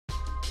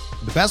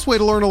The best way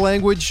to learn a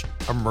language?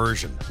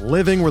 Immersion.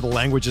 Living where the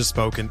language is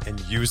spoken and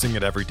using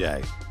it every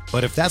day.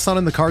 But if that's not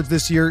in the cards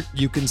this year,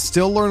 you can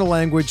still learn a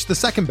language the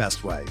second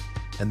best way,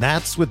 and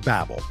that's with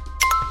Babbel.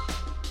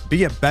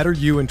 Be a better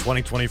you in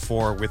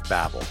 2024 with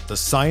Babbel, the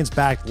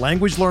science-backed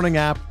language learning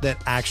app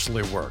that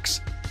actually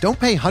works. Don't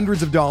pay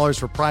hundreds of dollars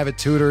for private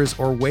tutors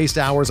or waste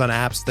hours on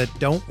apps that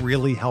don't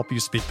really help you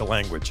speak the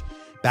language.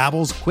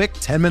 Babbel's quick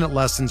 10-minute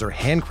lessons are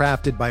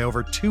handcrafted by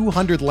over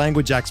 200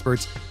 language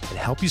experts and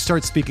help you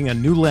start speaking a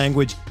new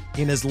language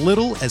in as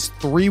little as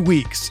 3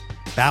 weeks.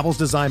 Babbel's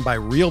designed by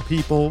real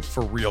people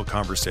for real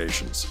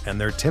conversations,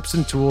 and their tips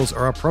and tools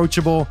are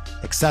approachable,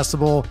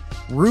 accessible,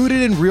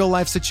 rooted in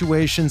real-life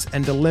situations,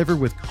 and delivered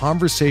with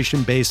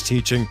conversation-based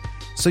teaching,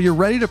 so you're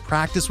ready to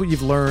practice what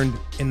you've learned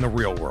in the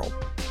real world.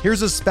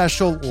 Here's a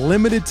special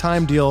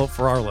limited-time deal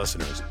for our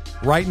listeners.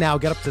 Right now,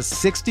 get up to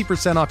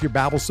 60% off your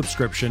Babbel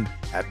subscription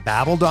at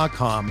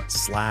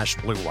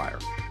babbel.com/Blue Wire.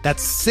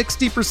 That's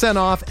 60%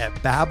 off at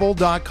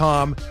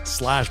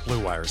babbel.com/Blue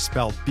Wire,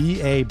 spelled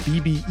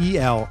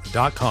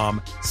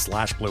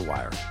BABBEL.com/Blue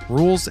Wire.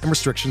 Rules and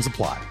restrictions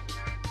apply.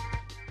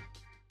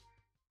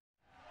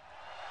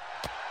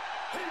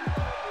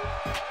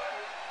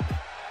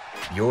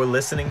 You're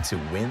listening to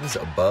Wins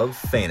Above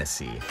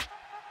Fantasy,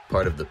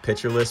 part of the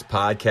Pitcher List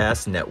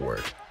Podcast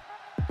Network,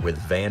 with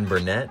Van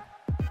Burnett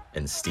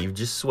and Steve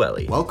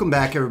Gesueli. Welcome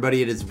back,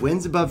 everybody. It is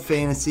Wins Above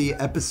Fantasy,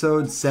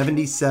 episode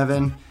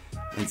 77.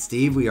 And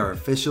Steve, we are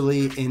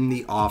officially in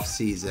the off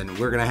season.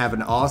 We're going to have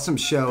an awesome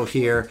show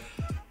here.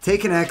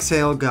 Take an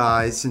exhale,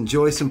 guys.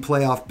 Enjoy some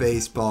playoff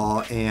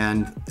baseball.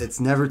 And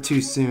it's never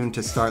too soon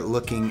to start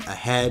looking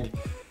ahead.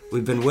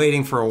 We've been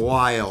waiting for a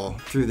while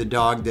through the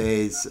dog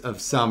days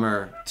of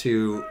summer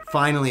to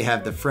finally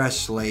have the fresh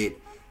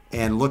slate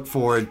and look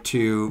forward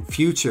to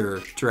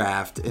future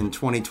draft in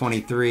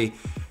 2023.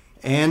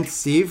 And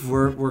Steve,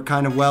 we're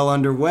kind of well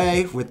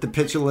underway with the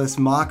Pitcher List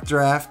Mock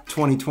Draft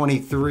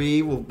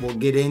 2023. We'll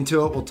get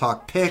into it. We'll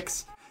talk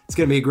picks. It's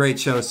going to be a great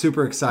show.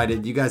 Super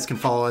excited. You guys can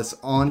follow us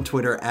on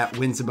Twitter at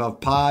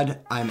WinsAbovePod.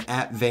 I'm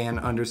at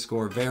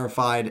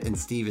Van_verified, and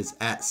Steve is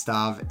at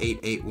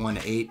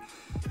Stav8818.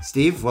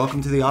 Steve,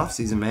 welcome to the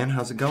offseason, man.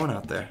 How's it going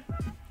out there?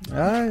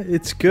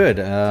 It's good.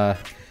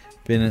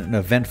 Been an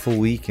eventful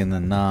week in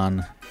the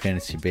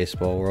non-fantasy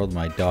baseball world.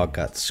 My dog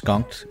got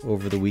skunked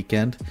over the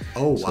weekend.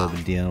 Oh, wow. So I've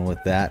been dealing with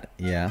that.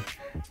 Yeah,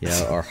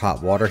 our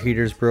hot water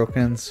heater's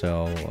broken,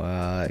 so,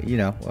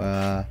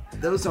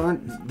 Those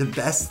aren't the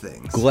best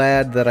things.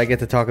 Glad that I get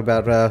to talk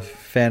about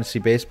fantasy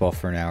baseball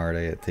for an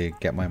hour to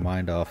get my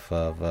mind off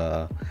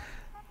of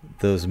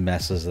those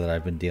messes that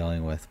I've been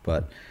dealing with.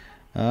 But,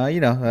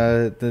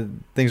 the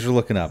things are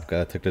looking up.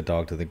 Took the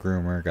dog to the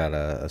groomer, got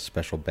a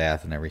special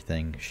bath and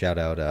everything. Shout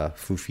out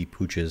Foofy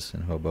Pooches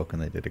in Hoboken.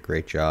 They did a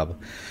great job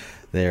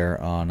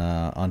there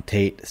on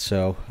Tate.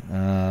 So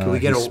can we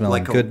get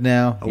good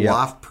now? A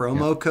WAF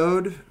promo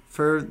code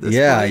for this?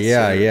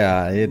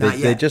 Yeah.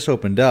 They just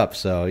opened up,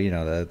 so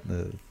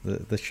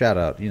the shout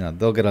out.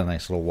 They'll get a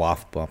nice little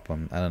WAF bump.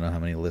 I don't know how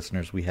many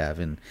listeners we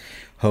have in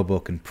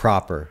Hoboken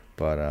proper,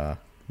 but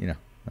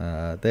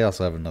they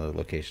also have another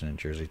location in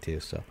Jersey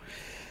too. So.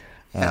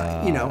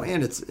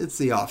 And it's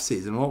the off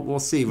season. We'll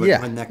see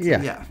when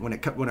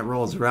it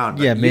rolls around.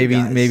 But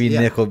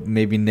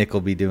maybe Nick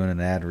will be doing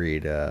an ad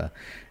read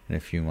in a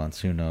few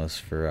months. Who knows?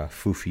 For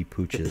Foofy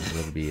Pooches,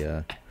 it'll be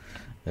a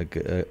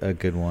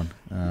good one.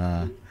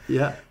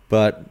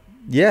 But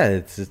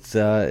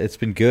it's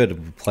been good. The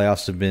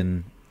playoffs have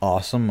been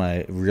awesome.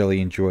 I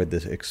really enjoyed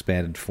this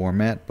expanded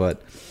format,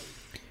 but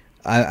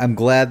I'm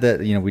glad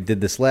that we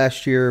did this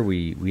last year.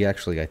 We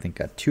actually, I think,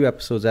 got 2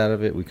 episodes out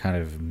of it. We kind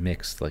of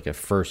mixed like a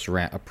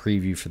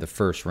preview for the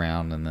first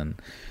round, and then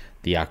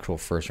the actual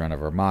first round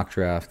of our mock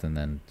draft, and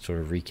then sort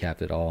of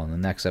recapped it all in the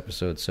next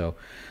episode. So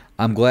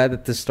I'm glad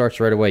that this starts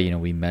right away.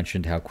 We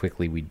mentioned how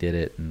quickly we did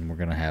it, and we're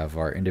gonna have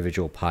our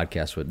individual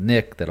podcast with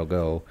Nick that'll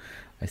go,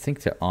 I think,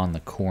 to On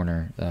the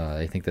Corner.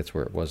 I think that's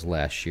where it was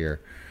last year.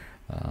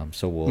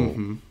 So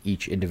we'll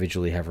each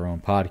individually have our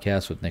own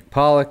podcast with Nick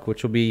Pollock,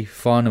 which will be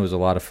fun. It was a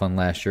lot of fun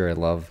last year. I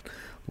love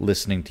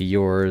listening to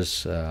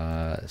yours.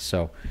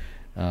 So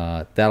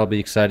that'll be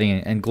exciting,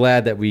 and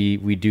glad that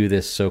we do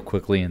this so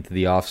quickly into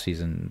the off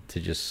season to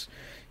just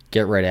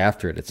get right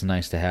after it. It's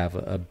nice to have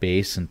a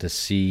base and to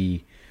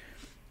see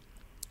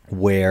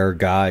where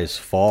guys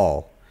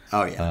fall.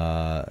 Oh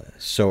yeah.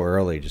 So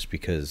early, just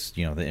because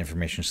the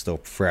information is still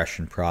fresh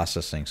and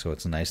processing. So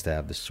it's nice to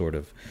have this sort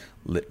of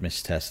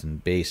litmus test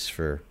and base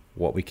for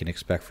what we can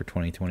expect for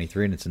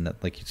 2023. And it's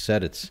like you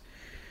said, it's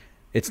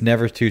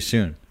never too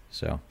soon.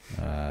 So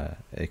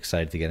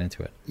excited to get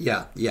into it.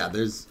 Yeah.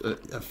 There's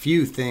a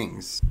few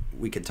things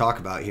we could talk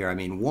about here. I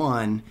mean,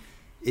 one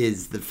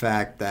is the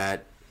fact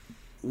that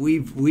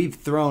we've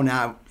thrown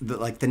out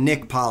the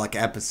Nick Pollock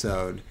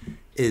episode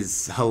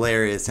is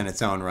hilarious in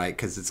its own right,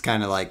 because it's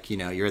kind of like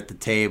you're at the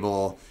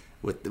table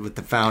with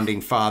the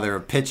founding father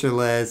of Pitcher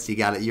List.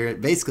 You're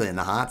basically in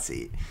the hot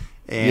seat,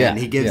 and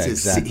he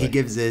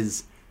gives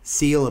his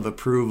seal of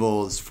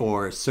approvals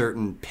for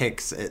certain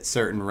picks at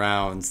certain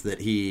rounds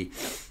that he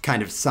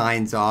kind of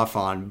signs off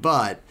on.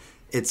 But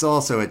it's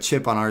also a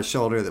chip on our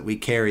shoulder that we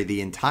carry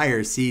the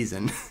entire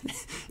season.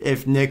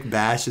 If Nick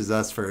bashes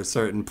us for a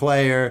certain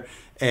player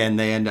and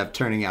they end up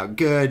turning out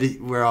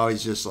good, we're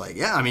always just like,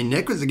 yeah, I mean,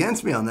 Nick was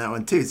against me on that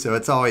one too. So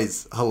it's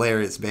always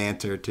hilarious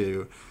banter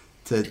to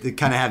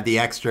kind of have the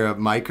extra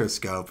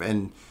microscope.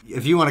 And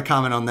if you want to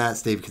comment on that,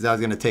 Steve, because I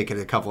was going to take it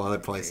a couple other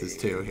places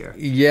too here.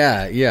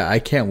 Yeah. I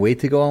can't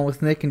wait to go on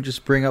with Nick and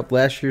just bring up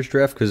last year's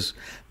draft, because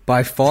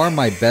by far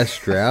my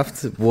best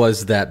draft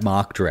was that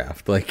mock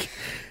draft. Like,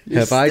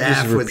 if I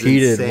just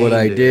repeated what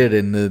I did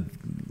in the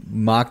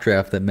mock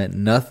draft that meant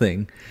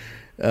nothing,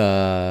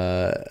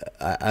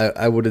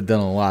 I would have done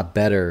a lot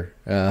better,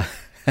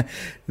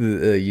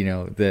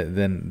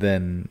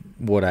 than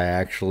what I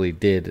actually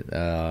did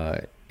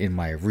in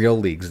my real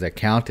leagues that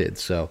counted.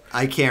 So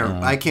I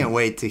can't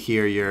wait to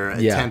hear your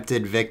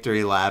attempted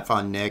victory lap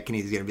on Nick, and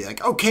he's gonna be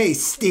like, "Okay,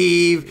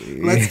 Steve,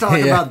 let's talk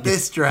about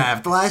this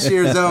draft. Last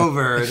year's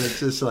over." And it's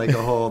just like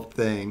a whole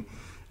thing.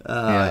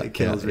 It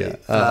kills me.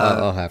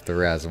 I'll have to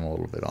razz him a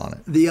little bit on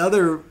it. The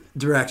other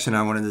direction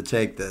I wanted to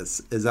take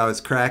this is I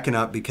was cracking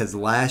up because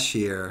last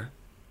year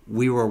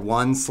we were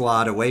one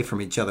slot away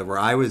from each other, where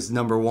I was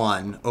number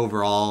 1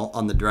 overall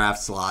on the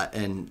draft slot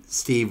and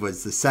Steve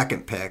was the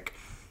second pick.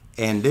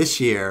 And this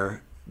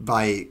year,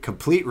 by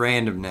complete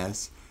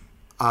randomness,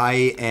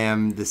 I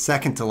am the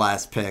second to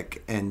last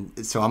pick, and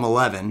so I'm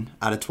 11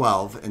 out of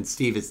 12, and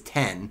Steve is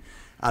 10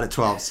 out of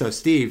 12. So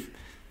Steve,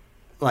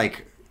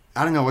 like,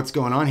 I don't know what's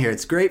going on here.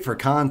 It's great for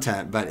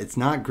content, but it's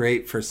not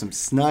great for some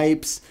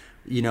snipes.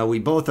 You know, we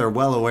both are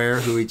well aware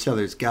who each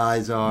other's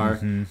guys are,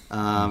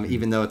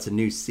 even though it's a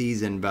new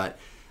season. But,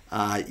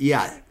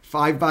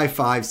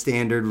 5x5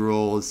 standard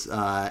rules,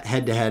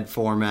 head-to-head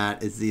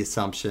format is the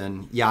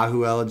assumption.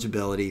 Yahoo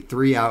eligibility,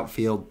 3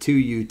 outfield,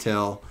 2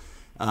 util,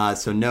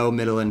 so no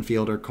middle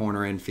infield or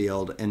corner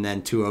infield, and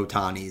then 2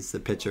 Ohtanis, the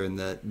pitcher and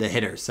the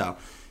hitter. So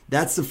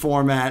that's the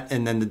format,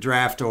 and then the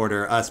draft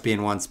order, us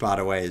being one spot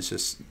away, is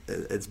just,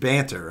 it's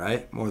banter,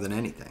 right? More than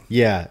anything.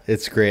 Yeah,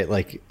 it's great.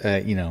 Like,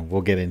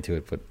 we'll get into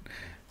it, but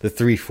the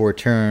 3-4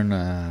 turn,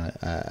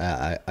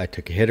 I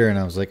took a hitter, and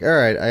I was like, all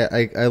right,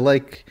 I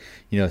like,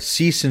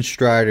 Cease and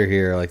Strider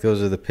here. Like,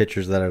 those are the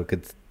pitchers that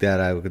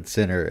I would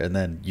consider, and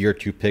then your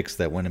 2 picks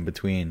that went in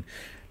between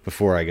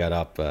before I got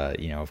up.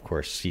 Of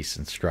course, Cease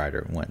and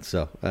Strider went.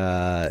 So,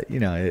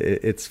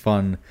 it's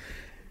fun,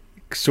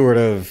 sort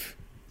of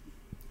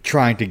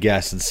trying to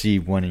guess and see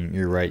when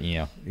you're right.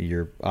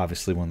 You're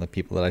obviously one of the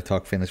people that I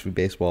talk fantasy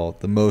baseball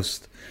the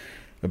most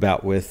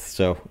about with,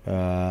 so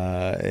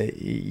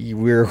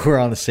we're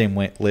on the same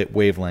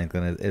wavelength,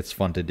 and it's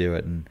fun to do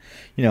it. And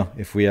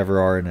if we ever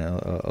are in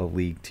a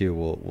league too,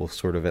 we'll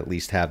sort of at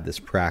least have this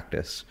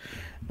practice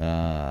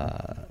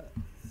there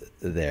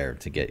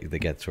to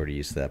get sort of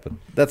used to that. But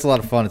that's a lot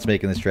of fun. It's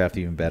making this draft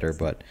even better.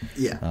 But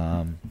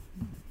I'm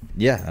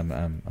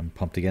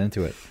pumped to get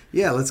into it.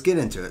 Yeah, let's get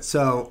into it.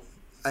 So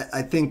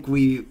I think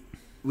we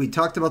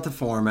talked about the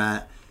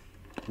format.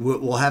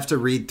 We'll have to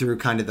read through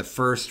kind of the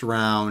first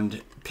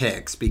round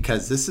picks,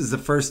 because this is the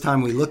first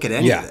time we look at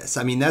any of this.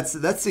 I mean, that's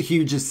the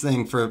hugest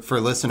thing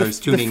for listeners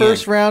tuning in. The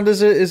first round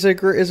is a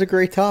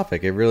great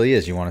topic. It really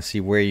is. You want to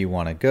see where you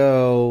want to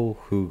go,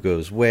 who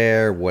goes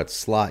where, what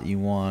slot you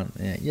want.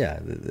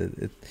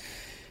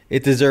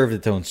 It deserved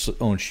its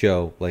own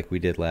show, like we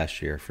did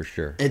last year, for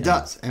sure. It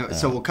does.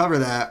 So we'll cover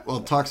that.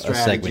 We'll talk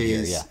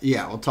strategies.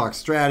 Here, we'll talk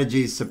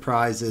strategies,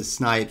 surprises,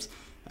 snipes.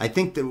 I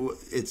think that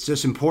it's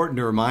just important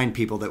to remind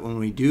people that when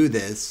we do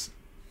this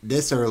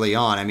early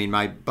on, I mean,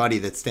 my buddy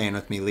that's staying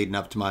with me leading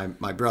up to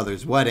my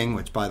brother's wedding,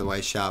 which, by the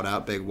way, shout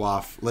out, big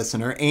WAF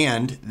listener,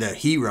 and the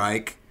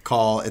He-Reich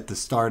call at the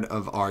start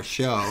of our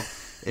show.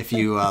 If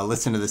you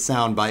listen to the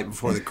sound bite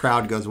before the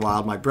crowd goes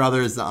wild, my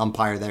brother is the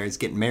umpire there. He's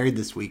getting married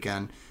this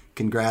weekend.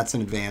 Congrats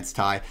in advance,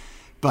 Ty.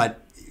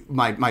 But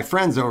my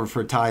friend's over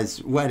for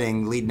Ty's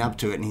wedding leading up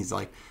to it, and he's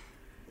like,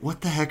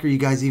 what the heck are you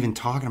guys even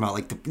talking about?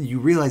 Like, you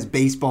realize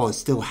baseball is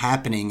still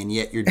happening, and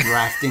yet you're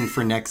drafting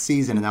for next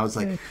season. And I was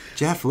like,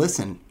 Jeff,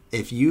 listen,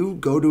 if you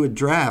go to a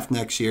draft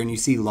next year and you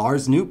see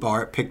Lars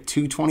Nootbaar pick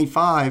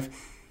 225,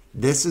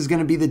 this is going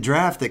to be the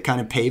draft that kind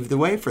of paved the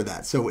way for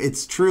that. So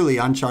it's truly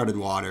uncharted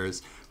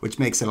waters, which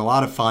makes it a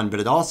lot of fun,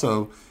 but it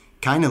also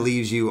kind of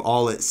leaves you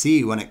all at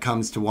sea when it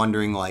comes to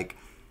wondering, like,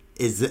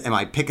 am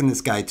I picking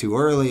this guy too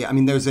early? I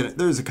mean, there's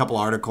a couple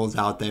articles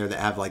out there that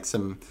have like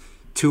some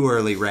too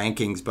early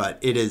rankings, but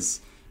it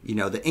is,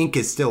 the ink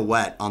is still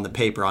wet on the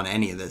paper on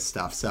any of this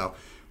stuff. So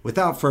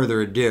without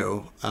further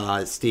ado,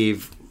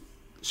 Steve,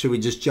 should we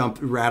just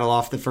rattle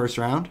off the first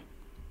round?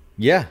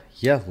 Yeah,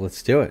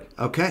 let's do it.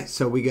 Okay,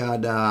 so we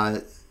got,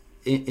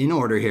 in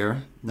order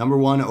here, number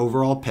 1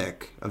 overall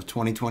pick of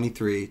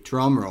 2023,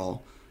 drum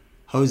roll,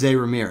 Jose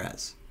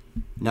Ramirez.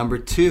 Number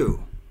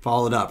 2,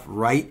 followed up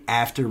right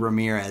after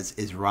Ramirez,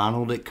 is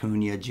Ronald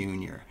Acuna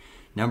Jr.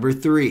 Number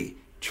 3,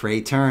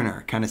 Trey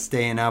Turner, kind of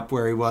staying up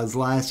where he was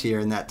last year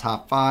in that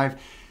top 5.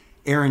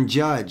 Aaron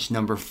Judge,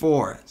 number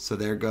 4. So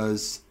there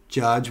goes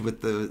Judge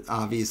with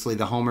obviously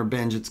the homer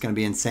binge. It's going to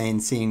be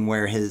insane seeing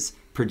where his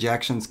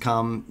projections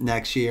come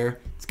next year.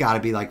 It's got to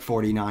be like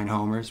 49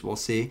 homers. We'll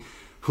see.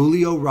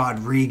 Julio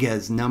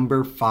Rodriguez,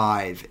 number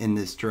 5 in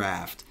this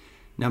draft.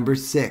 Number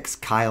 6,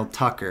 Kyle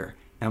Tucker.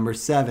 Number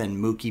 7,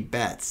 Mookie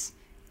Betts.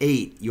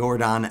 8,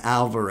 Yordan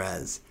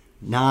Alvarez.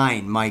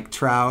 9, Mike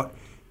Trout.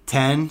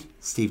 10,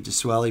 Steve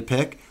Giswelli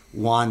pick,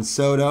 Juan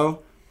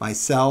Soto.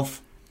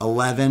 Myself,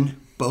 11,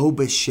 Bo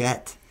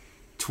Bichette.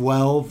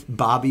 12,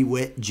 Bobby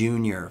Witt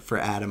Jr. for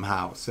Adam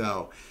Howe.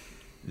 So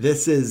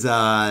this is,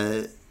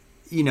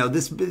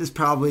 this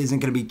probably isn't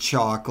going to be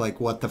chalk like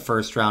what the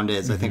first round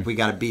is. I think we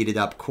got to beat it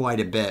up quite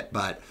a bit.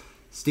 But,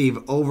 Steve,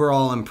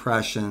 overall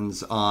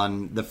impressions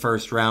on the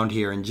first round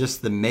here and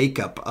just the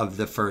makeup of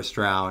the first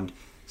round.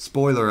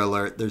 Spoiler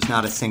alert, there's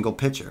not a single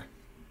pitcher.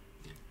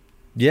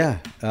 Yeah,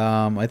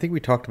 I think we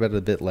talked about it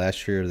a bit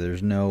last year.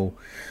 There's no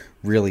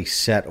really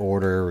set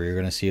order where you're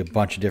going to see a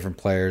bunch of different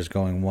players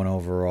going 1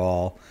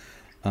 overall.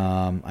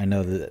 I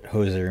know that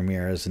Jose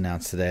Ramirez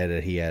announced today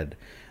that he had,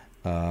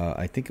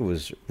 I think it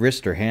was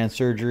wrist or hand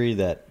surgery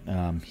that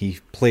he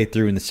played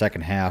through in the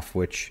second half,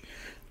 which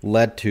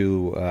led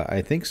to,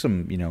 I think,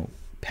 some,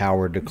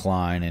 power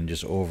decline and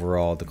just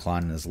overall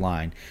decline in his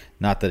line.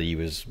 Not that he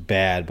was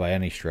bad by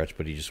any stretch,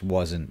 but he just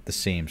wasn't the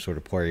same sort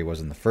of player he was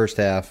in the first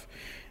half.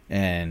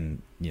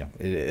 And,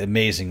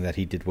 amazing that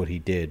he did what he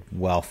did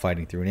while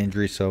fighting through an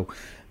injury. So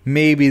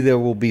maybe there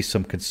will be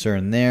some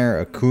concern there.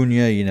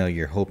 Acuna,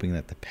 you're hoping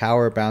that the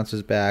power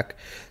bounces back.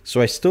 So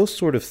I still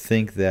sort of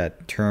think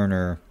that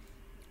Turner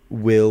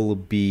will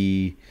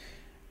be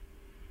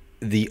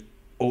the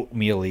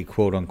oatmeal-y,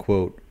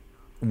 quote-unquote,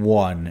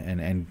 1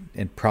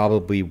 and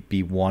probably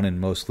be 1 in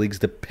most leagues,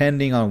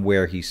 depending on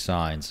where he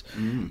signs.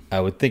 I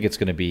would think it's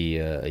going to be,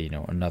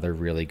 another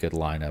really good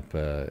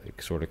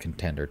lineup, sort of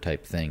contender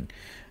type thing.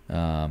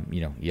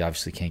 You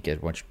obviously can't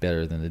get much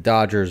better than the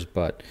Dodgers,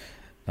 but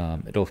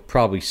it'll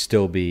probably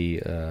still be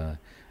a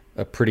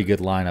pretty good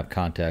lineup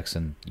context,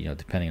 and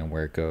depending on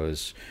where it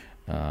goes,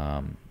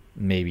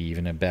 maybe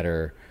even a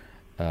better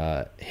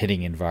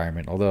hitting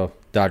environment. Although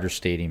Dodger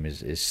Stadium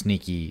is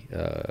sneaky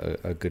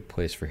a good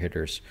place for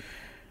hitters.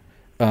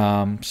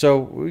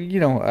 So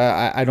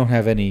I don't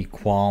have any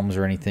qualms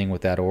or anything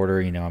with that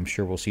order. I'm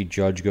sure we'll see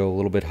Judge go a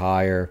little bit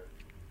higher.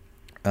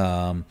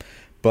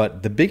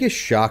 But the biggest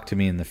shock to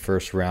me in the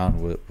first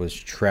round was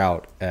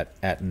Trout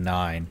at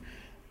 9.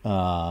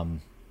 I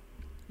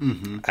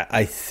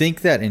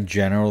think that in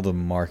general the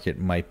market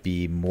might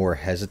be more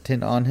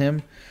hesitant on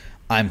him.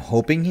 I'm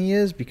hoping he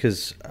is,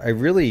 because I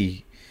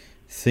really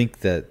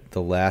think that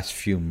the last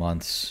few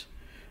months,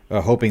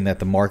 hoping that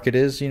the market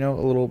is a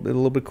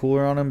little bit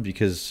cooler on him,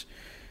 because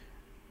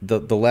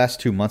the last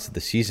 2 months of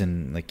the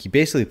season, like, he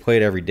basically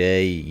played every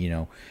day.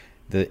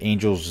 The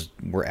Angels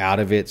were out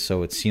of it,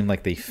 so it seemed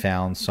like they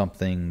found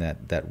something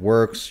that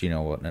works,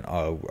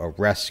 a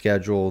rest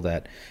schedule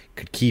that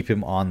could keep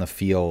him on the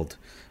field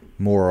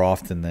more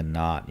often than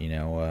not.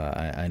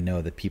 I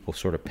know that people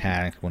sort of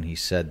panicked when he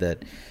said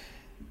that,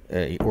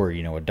 or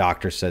a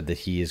doctor said that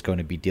he is going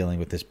to be dealing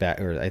with this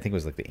back, or I think it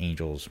was like the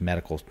Angels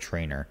medical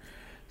trainer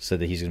said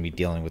that he's going to be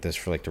dealing with this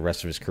for like the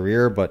rest of his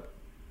career, but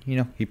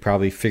he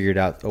probably figured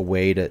out a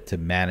way to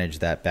manage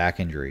that back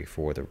injury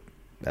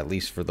at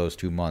least for those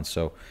 2 months.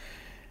 So.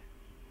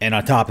 And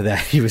on top of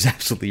that, he was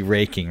absolutely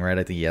raking, right?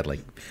 I think he had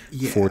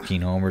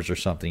 14 homers or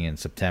something in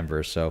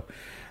September. So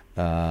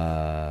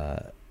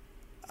I'm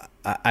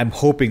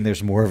hoping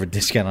there's more of a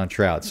discount on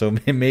Trout. So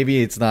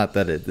maybe it's not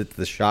that it's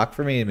the shock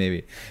for me. Maybe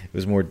it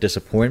was more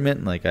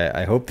disappointment. Like,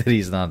 I hope that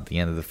he's not at the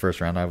end of the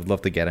first round. I would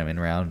love to get him in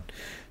round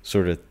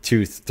sort of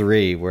 2,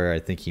 3, where I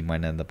think he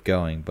might end up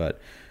going. But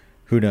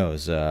who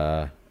knows?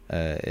 It'll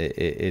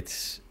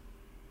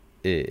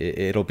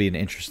be an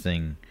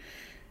interesting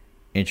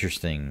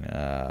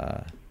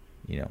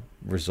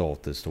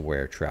result as to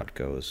where Trout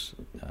goes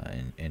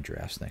in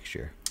drafts next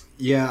year.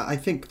 Yeah, I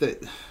think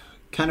that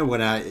kind of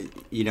what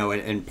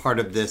and part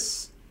of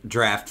this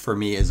draft for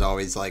me is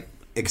always like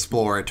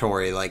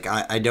exploratory. Like,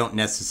 I don't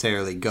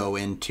necessarily go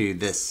into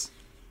this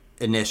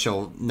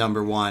initial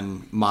number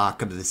 1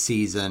 mock of the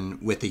season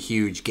with a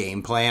huge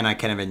game plan. I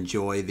kind of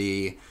enjoy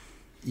the,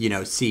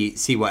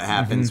 see what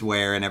happens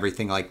where and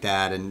everything like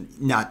that,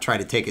 and not try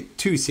to take it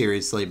too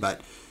seriously,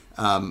 but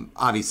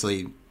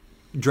obviously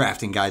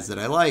drafting guys that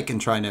I like and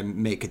trying to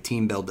make a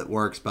team build that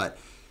works. But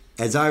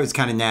as I was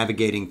kind of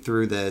navigating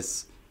through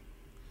this,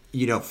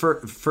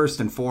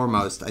 first and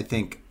foremost, I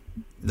think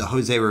the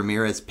Jose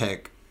Ramirez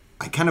pick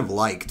I kind of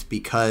liked,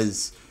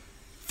 because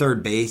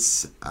third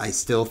base I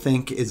still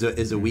think is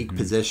a weak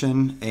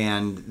position,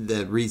 and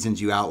the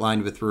reasons you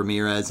outlined with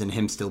Ramirez and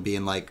him still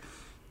being like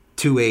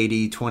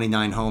 280,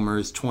 29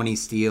 homers, 20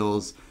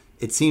 steals,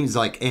 it seems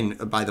like,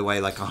 and by the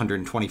way, like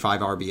 125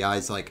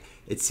 RBIs, like,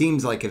 it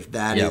seems like if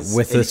that is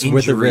with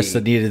the risk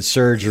that needed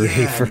surgery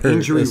for an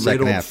injury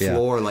riddled half,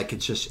 floor, like,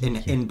 it's just,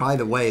 and by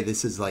the way,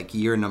 this is like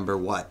year number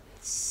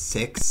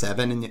 6,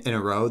 7 in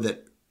a row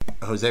that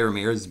Jose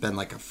Ramirez has been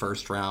like a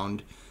first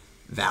round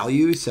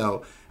value.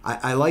 So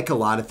I like a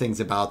lot of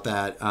things about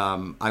that.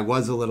 I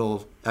was a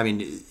little,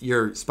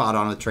 you're spot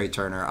on with Trey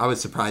Turner. I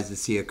was surprised to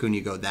see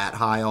Acuna go that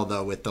high,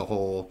 although with the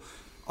whole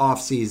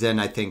off season,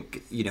 I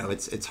think,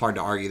 it's hard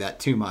to argue that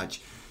too much.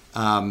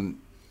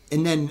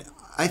 And then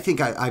I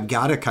think I've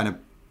got to kind of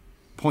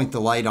point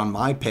the light on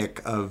my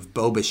pick of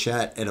Bo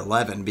Bichette at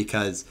 11,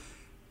 because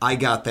I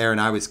got there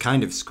and I was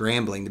kind of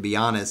scrambling, to be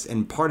honest.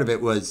 And part of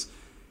it was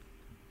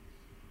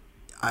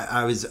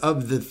I was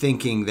of the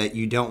thinking that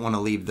you don't want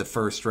to leave the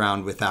first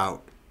round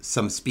without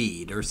some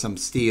speed or some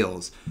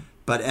steals.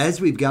 But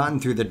as we've gotten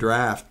through the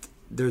draft,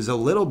 there's a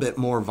little bit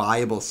more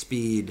viable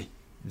speed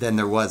than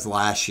there was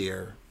last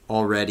year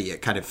already.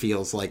 It kind of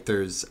feels like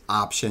there's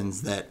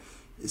options that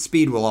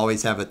speed will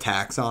always have a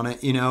tax on it,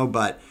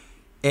 but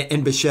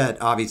and Bichette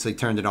obviously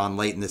turned it on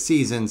late in the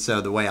season. So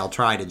the way I'll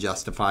try to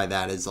justify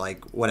that is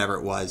like whatever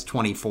it was,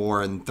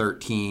 24 and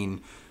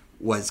 13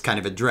 was kind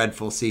of a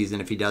dreadful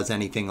season. If he does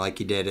anything like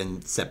he did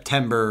in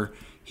September,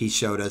 he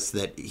showed us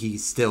that he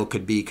still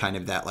could be kind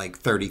of that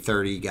like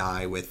 30-30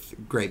 guy with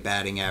great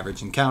batting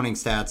average and counting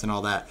stats and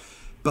all that.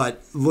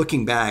 But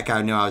looking back,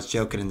 I know I was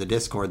joking in the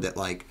Discord that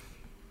like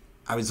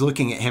I was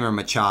looking at him or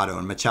Machado,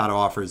 and Machado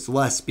offers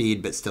less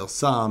speed but still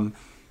some.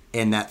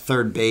 And that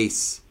third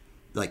base,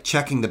 like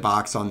checking the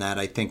box on that,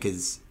 I think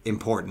is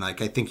important.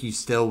 Like I think you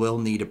still will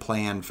need a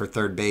plan for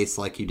third base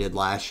like you did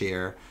last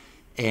year.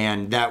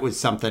 And that was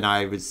something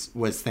I was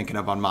thinking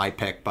of on my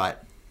pick,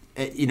 but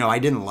I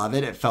didn't love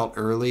it. It felt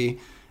early,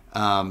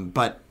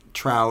 but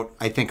Trout,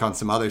 I think on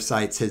some other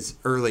sites, his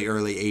early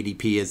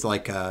ADP is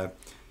like a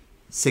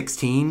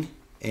 16,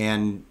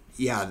 and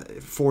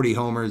 40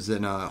 homers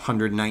in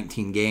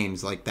 119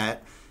 games. Like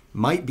that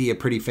might be a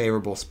pretty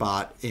favorable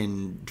spot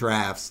in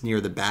drafts near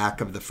the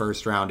back of the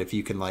first round if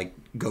you can like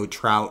go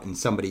Trout and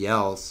somebody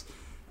else,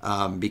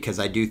 because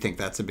I do think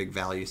that's a big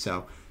value.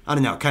 So I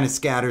don't know, kind of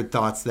scattered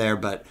thoughts there,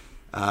 but.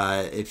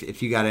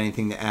 If you got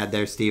anything to add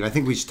there, Steve, I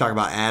think we should talk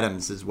about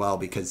Adams as well,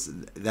 because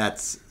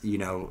that's, you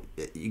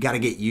got to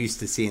get used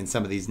to seeing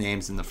some of these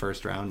names in the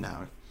first round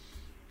now.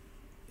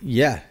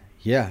 Yeah.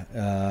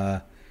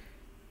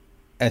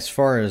 As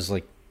far as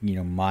like,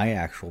 my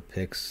actual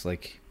picks,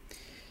 like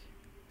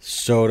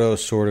Soto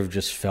sort of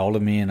just fell to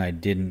me, and I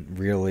didn't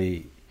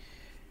really,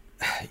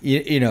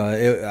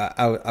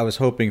 I was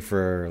hoping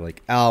for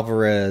like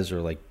Alvarez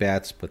or like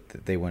Betts, but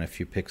they went a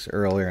few picks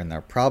earlier, and they're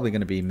probably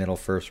going to be middle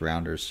first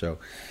rounders. So,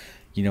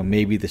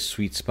 maybe the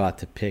sweet spot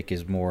to pick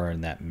is more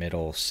in that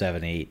middle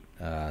 7-8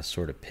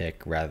 sort of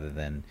pick rather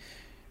than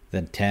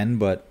 10.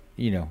 But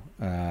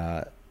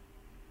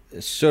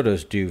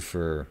Soto's due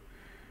for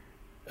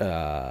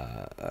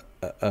a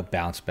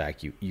bounce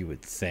back, you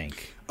would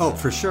think. Oh,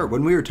 for sure.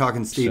 When we were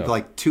talking, Steve,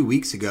 like 2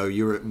 weeks ago,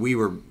 we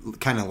were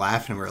kind of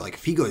laughing. We were like,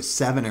 if he goes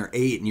 7 or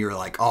 8, and you were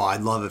like, oh,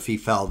 I'd love if he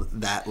fell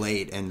that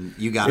late, and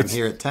you got him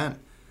here at 10.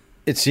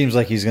 It seems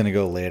like he's going to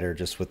go later,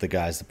 just with the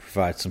guys that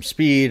provide some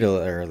speed,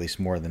 or at least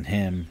more than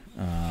him.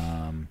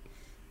 I'm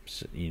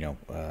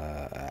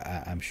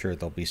sure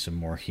there'll be some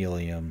more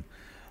helium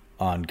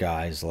on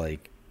guys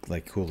like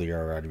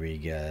Julio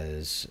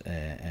Rodriguez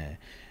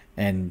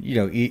and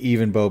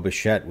even Bo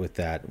Bichette with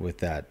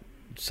that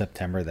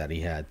September that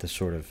he had to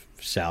sort of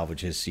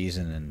salvage his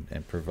season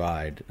and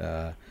provide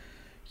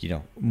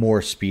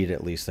more speed.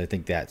 At least I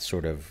think that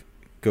sort of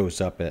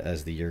goes up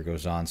as the year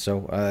goes on.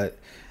 So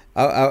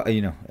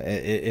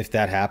if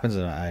that happens,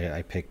 and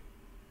I pick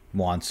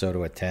Juan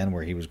Soto at 10,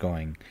 where he was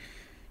going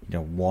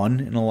 1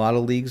 in a lot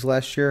of leagues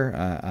last year,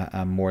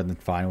 I'm more than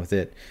fine with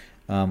it.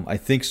 I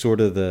think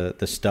sort of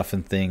the stuff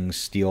and things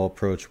steal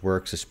approach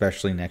works,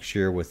 especially next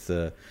year with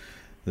the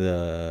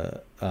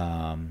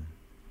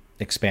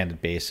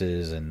expanded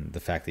bases and the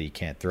fact that you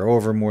can't throw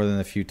over more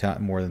than 3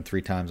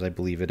 times, I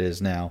believe it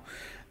is now.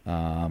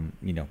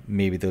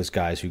 Maybe those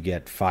guys who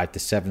get 5 to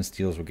 7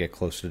 steals will get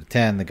closer to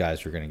 10. The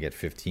guys who are going to get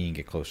 15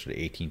 get closer to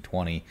 18,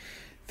 20,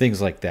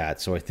 things like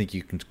that. So I think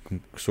you can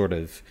sort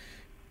of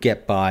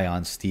get by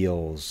on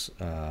steals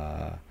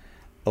a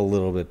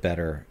little bit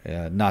better.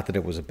 Not that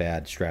it was a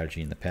bad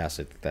strategy in the past.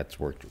 I think that's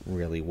worked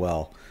really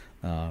well,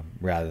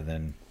 rather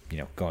than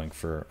going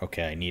for,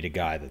 okay, I need a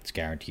guy that's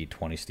guaranteed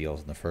 20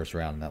 steals in the first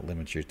round, and that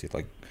limits you to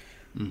like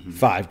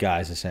 5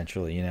 guys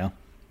essentially,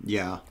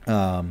 Yeah.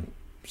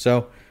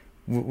 So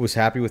was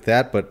happy with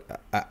that,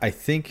 but I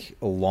think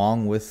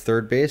along with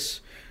third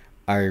base,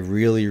 I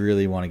really,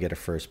 really want to get a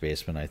first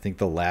baseman. I think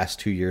the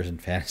last 2 years in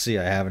fantasy,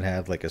 I haven't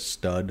had like a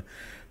stud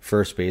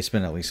first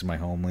baseman, at least in my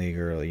home league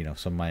or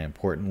some of my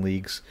important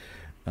leagues.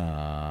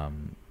 I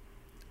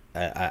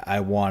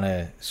want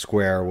to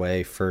square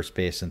away first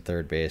base and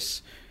third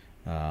base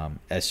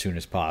as soon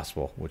as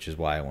possible, which is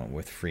why I went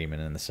with Freeman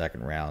in the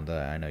second round.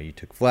 I know you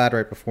took Vlad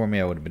right before me.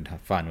 I would have been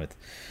fine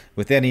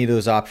with any of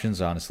those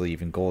options, honestly.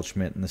 Even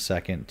Goldschmidt in the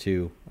second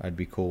too, I'd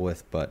be cool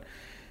with. But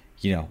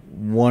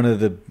one of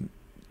the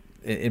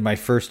in my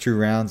first 2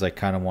 rounds, I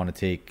kind of want to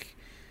take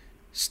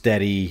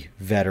steady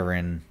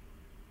veteran,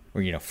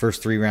 or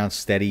first 3 rounds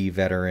steady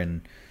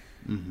veteran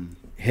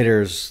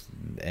hitters,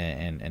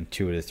 and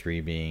 2 of the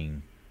 3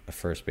 being a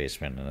first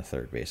baseman and a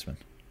third baseman.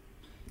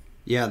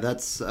 Yeah,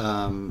 that's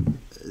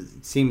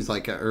seems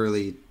like an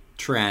early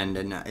trend,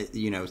 and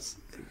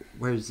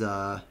where's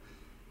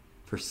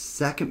for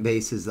second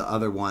base is the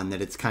other one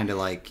that it's kind of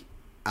like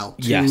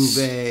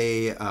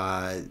Altuve,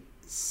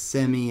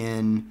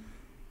 Semien,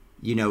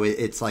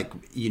 it's like,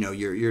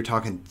 you're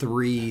talking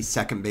 3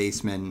 second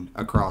basemen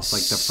across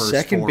like the first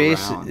second 4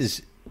 base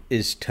rounds.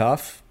 is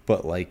tough,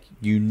 but like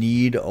you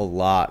need a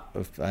lot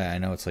of. I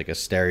know it's like a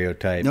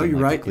stereotype. No, and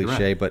you're like right. a cliche,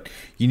 you're right. but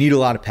you need a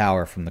lot of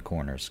power from the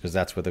corners because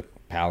that's where the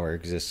power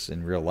exists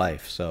in real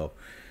life. So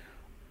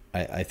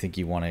I think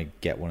you want to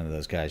get one of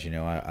those guys.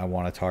 I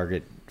want to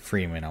target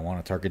Freeman. I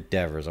want to target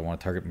Devers. I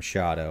want to target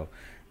Machado,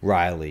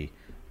 Riley,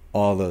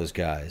 all those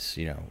guys.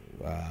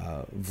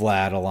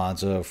 Vlad,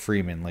 Alonso,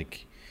 Freeman.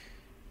 Like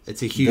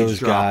it's a huge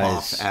drop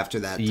off after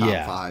that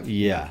top 5.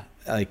 Yeah.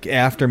 Like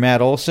after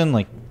Matt Olson,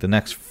 like the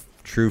next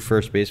true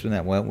first baseman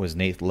that went was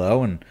Nate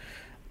Lowe, and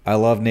I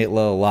love Nate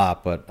Lowe a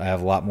lot, but I have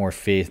a lot more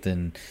faith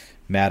in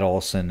Matt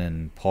Olson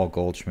and Paul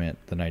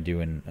Goldschmidt than I do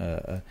in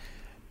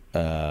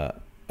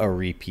a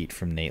repeat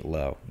from Nate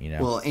Lowe.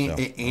 Well,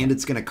 and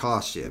it's going to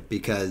cost you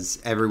because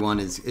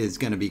everyone is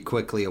going to be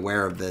quickly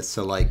aware of this.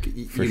 So, like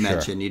you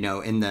mentioned,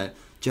 in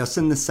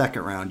the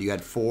second round, you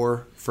had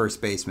 4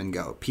 first basemen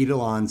go. Pete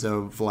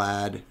Alonso,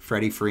 Vlad,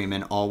 Freddie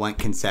Freeman all went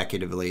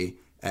consecutively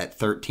at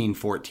 13,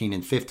 14,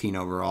 and 15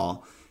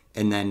 overall.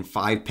 And then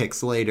 5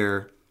 picks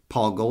later,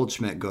 Paul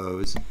Goldschmidt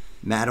goes.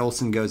 Matt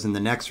Olson goes in the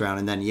next round.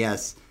 And then,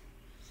 yes,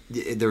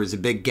 there was a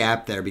big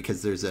gap there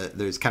because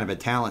there's kind of a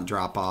talent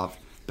drop-off.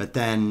 But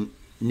then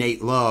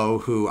Nate Lowe,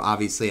 who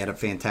obviously had a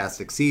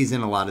fantastic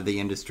season, a lot of the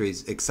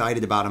industry's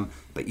excited about him,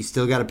 but you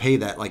still got to pay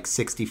that like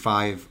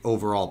 65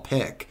 overall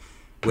pick,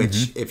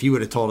 which if you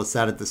would have told us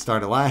that at the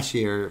start of last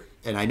year,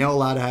 and I know a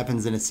lot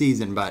happens in a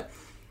season, but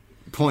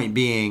point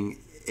being,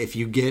 if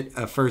you get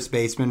a first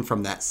baseman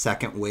from that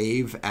second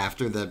wave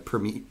after the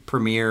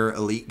premier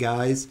elite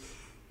guys,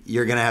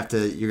 you're gonna have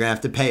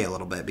to pay a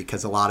little bit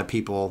because a lot of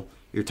people,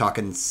 you're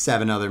talking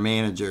 7 other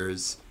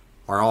managers,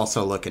 are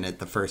also looking at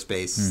the first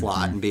base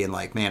slot and being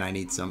like, man, I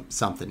need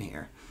something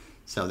here.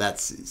 So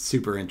that's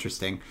super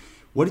interesting.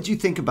 What did you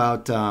think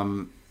about?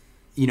 I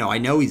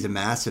know he's a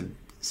massive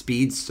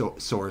speed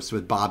source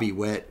with Bobby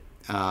Witt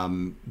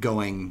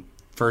going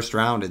first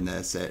round in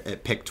this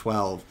at pick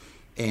 12.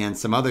 And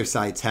some other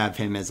sites have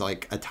him as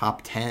like a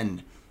top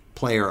 10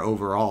 player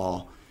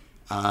overall.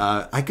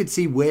 I could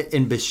see Witt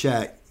and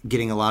Bichette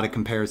getting a lot of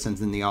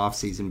comparisons in the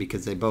offseason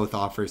because they both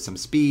offer some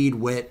speed.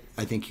 Witt,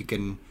 I think you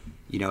can,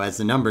 as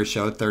the numbers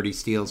show, 30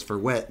 steals for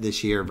Witt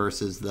this year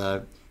versus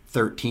the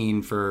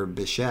 13 for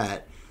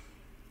Bichette.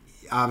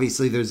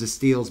 Obviously, there's a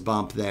steals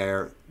bump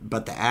there,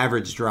 but the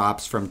average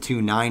drops from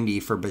 290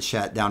 for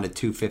Bichette down to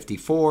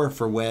 254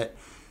 for Witt.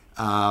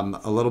 A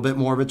little bit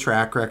more of a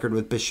track record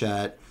with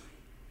Bichette.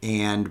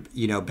 And,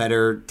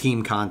 better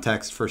team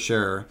context for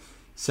sure.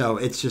 So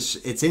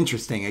it's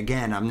interesting.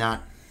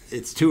 Again,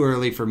 it's too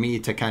early for me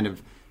to kind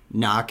of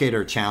knock it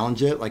or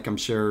challenge it. Like I'm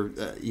sure,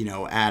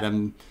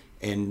 Adam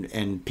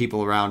and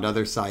people around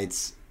other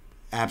sites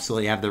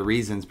absolutely have their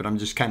reasons, but I'm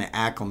just kind of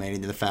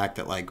acclimating to the fact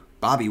that like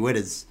Bobby Witt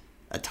is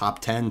a top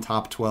 10,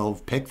 top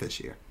 12 pick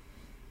this year.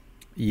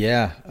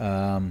 Yeah.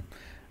 And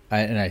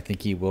I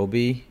think he will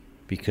be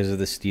because of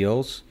the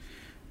steals.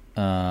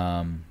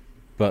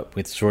 But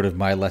with sort of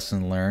my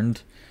lesson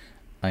learned,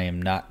 I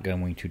am not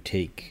going to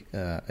take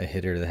a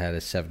hitter that had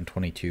a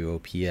 722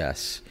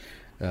 OPS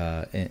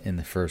in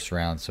the first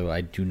round. So I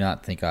do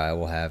not think I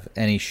will have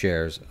any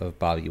shares of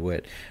Bobby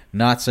Witt.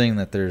 Not saying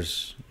that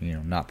there's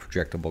not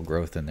projectable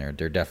growth in there.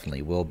 There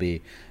definitely will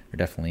be. There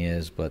definitely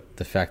is. But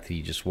the fact that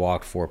he just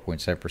walked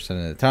 4.7%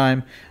 of the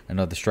time, I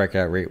know the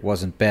strikeout rate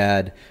wasn't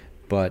bad,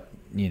 but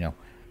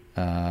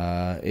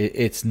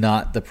it's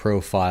not the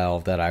profile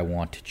that I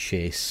want to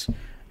chase.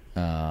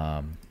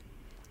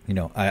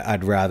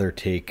 I'd rather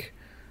take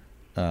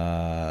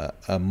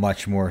a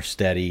much more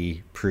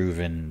steady,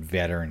 proven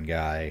veteran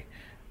guy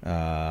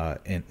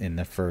in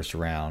the first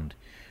round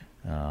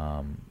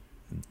than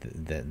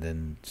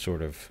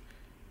sort of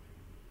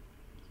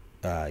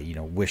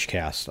wish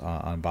cast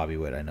on Bobby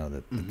Witt. I know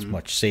that it's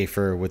much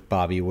safer with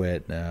Bobby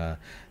Witt.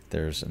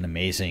 There's an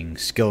amazing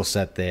skill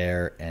set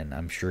there, and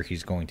I'm sure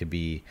he's going to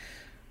be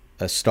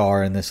a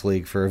star in this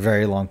league for a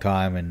very long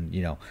time, and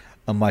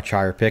a much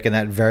higher pick, and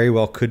that very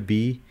well could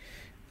be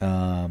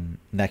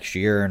next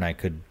year, and I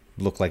could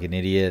look like an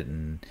idiot,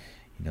 and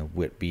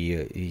Witt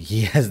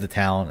he has the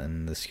talent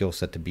and the skill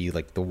set to be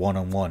like the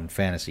one-on-one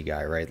fantasy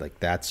guy, right? Like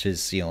that's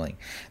his ceiling,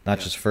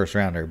 not just first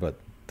rounder, but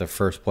the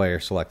first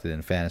player selected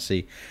in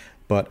fantasy.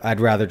 But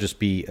I'd rather just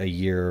be a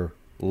year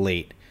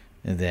late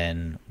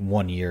than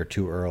 1 year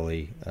too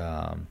early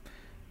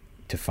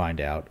to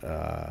find out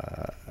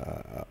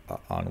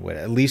on Witt,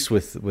 at least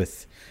with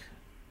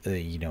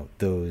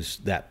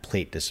that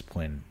plate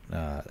discipline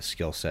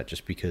skill set,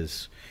 just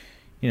because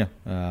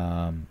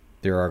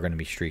there are going to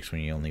be streaks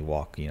when you only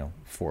walk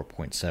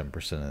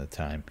 4.7% of the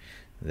time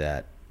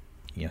that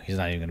he's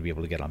not even going to be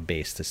able to get on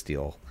base to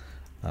steal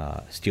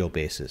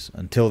bases.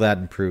 Until that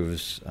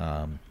improves,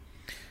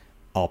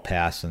 I'll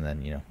pass, and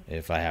then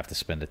if I have to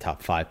spend a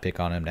top 5 pick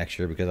on him next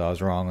year because I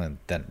was wrong,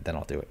 then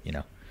I'll do it.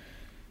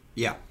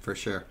 Yeah, for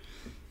sure.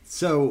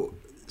 So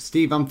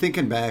Steve, I'm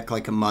thinking back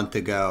like a month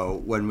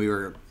ago when we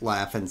were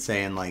laughing,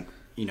 saying like,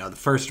 the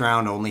first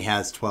round only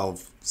has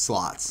 12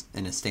 slots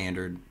in a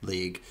standard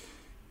league.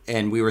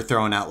 and we were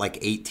throwing out like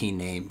 18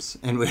 names,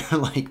 and we were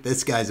like,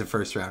 this guy's a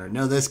first rounder.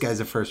 No, this guy's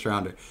a first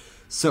rounder.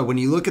 So when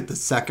you look at the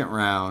second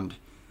round,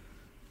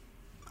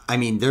 I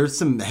mean, there's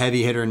some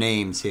heavy hitter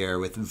names here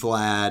with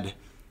Vlad,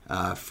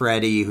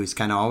 Freddie, who's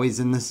kind of always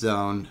in the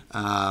zone,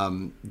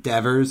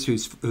 Devers,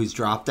 who's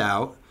dropped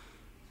out,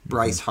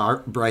 Bryce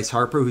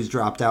Harper, who's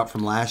dropped out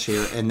from last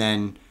year, and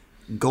then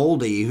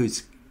Goldie,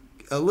 who's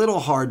a little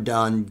hard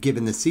done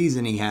given the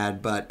season he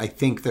had, but I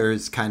think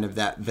there's kind of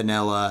that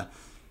vanilla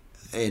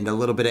and a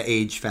little bit of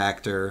age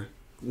factor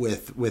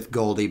with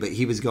Goldie, but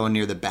he was going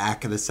near the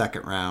back of the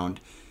second round.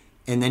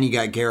 And then you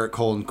got Gerrit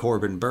Cole and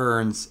Corbin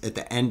Burnes at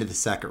the end of the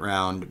second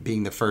round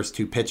being the first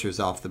two pitchers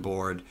off the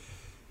board.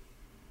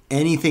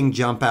 Anything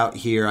jump out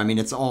here? I mean,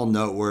 it's all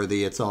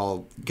noteworthy. It's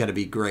all going to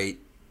be great,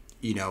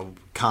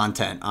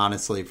 content,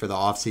 honestly, for the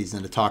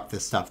offseason to talk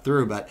this stuff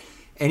through. But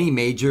any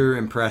major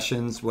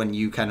impressions when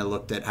you kind of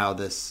looked at how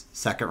this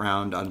second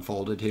round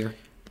unfolded here?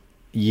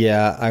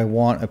 Yeah, I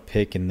want a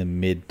pick in the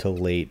mid to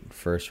late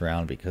first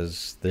round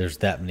because there's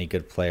that many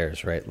good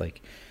players, right?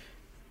 Like,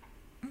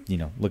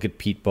 look at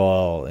Pete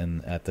Ball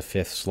at the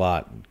 5th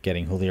slot,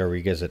 getting Julio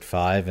Rodriguez at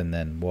 5, and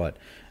then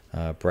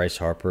Bryce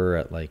Harper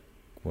at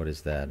what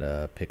is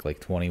that, pick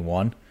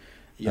 21?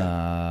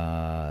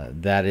 Yeah.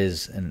 That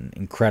is an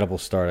incredible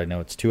start. I know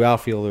it's 2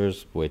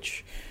 outfielders,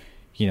 which,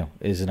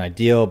 isn't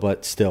ideal,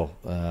 but still,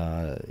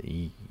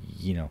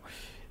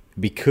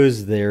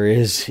 because there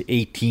is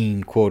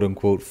 18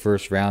 quote-unquote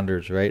first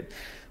rounders, right?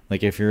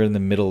 Like if you're in the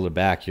middle of the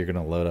back, you're going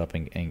to load up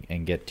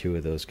and get 2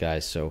 of those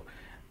guys. So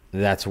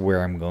that's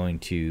where I'm going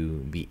to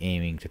be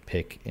aiming to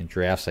pick in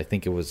drafts. I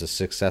think it was a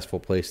successful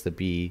place to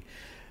be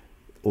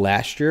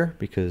last year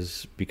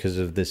because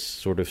of this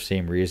sort of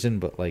same reason.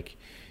 But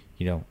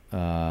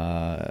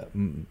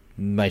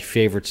my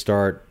favorite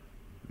start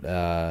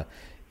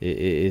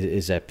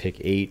is at pick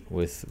 8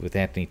 with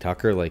Anthony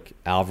Tucker. Like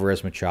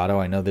Alvarez, Machado,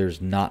 I know there's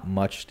not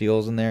much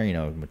steals in there.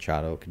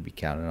 Machado could be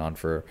counted on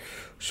for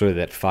sort of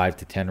that 5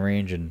 to 10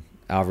 range, and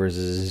Alvarez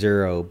is a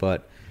 0,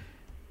 but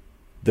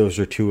those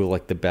are 2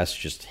 of the best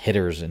just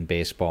hitters in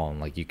baseball,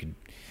 and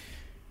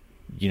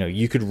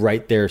you could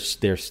write their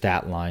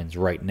stat lines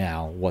right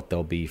now what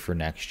they'll be for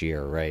next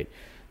year, right?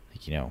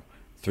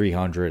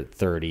 300,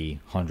 30,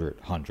 100,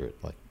 100,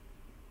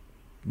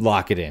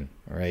 lock it in,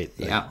 right?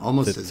 Yeah,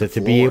 almost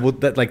to be able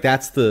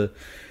that's the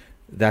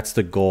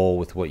goal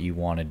with what you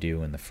want to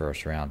do in the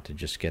first round, to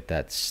just get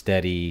that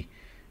steady,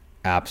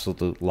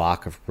 absolute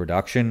lock of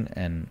production.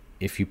 And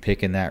if you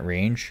pick in that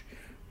range,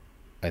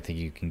 I think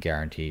you can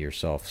guarantee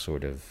yourself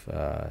sort of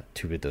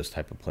 2 of those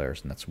type of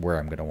players, and that's where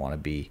I'm going to want to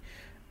be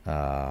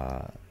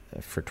for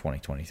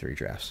 2023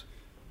 drafts.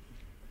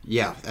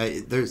 Yeah,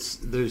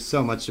 there's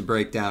so much to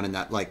break down in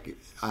that.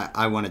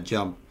 I want to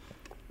jump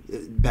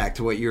back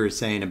to what you were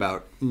saying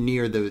about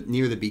near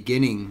the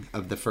beginning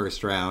of the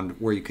first round,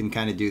 where you can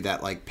kind of do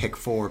that pick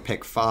 4,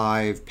 pick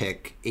 5,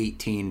 pick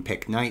 18,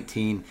 pick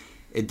 19.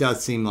 It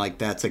does seem like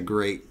that's a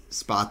great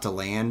spot to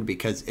land,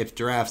 because if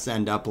drafts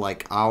end up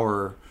like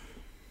our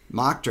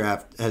mock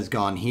draft has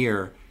gone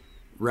here,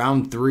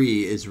 round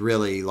 3 is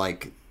really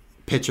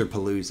pitcher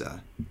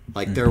palooza.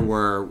 There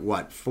were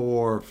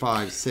 4,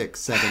 5, 6,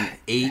 7,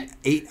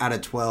 8 out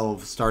of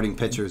 12 starting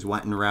pitchers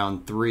went in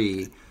round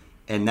 3,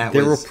 and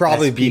there will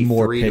probably be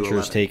more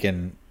pitchers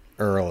taken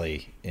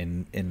early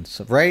in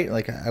right.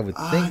 I would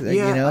think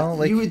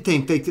that, you would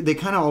think they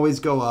kind of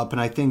always go up,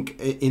 and I think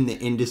in the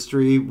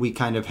industry we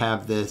kind of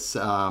have this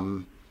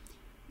there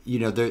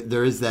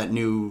is that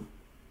new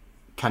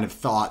kind of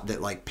thought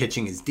that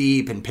pitching is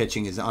deep and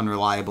pitching is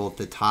unreliable at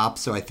the top.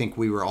 So I think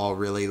we were all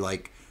really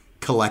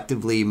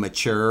collectively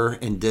mature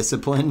and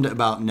disciplined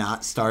about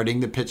not starting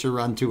the pitcher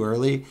run too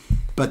early.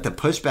 But the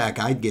pushback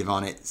I'd give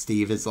on it,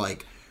 Steve, is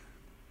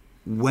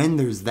when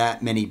there's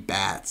that many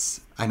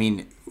bats. I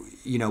mean,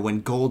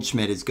 when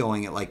Goldschmidt is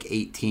going at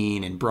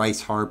 18 and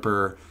Bryce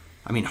Harper,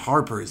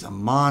 Harper is a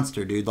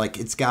monster, dude.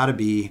 It's got to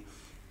be,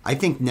 I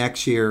think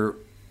next year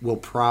will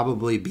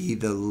probably be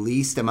the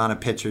least amount of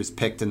pitchers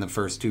picked in the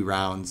first 2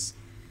 rounds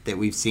that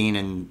we've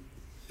seen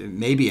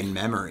maybe in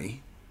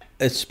memory.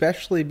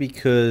 Especially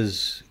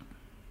because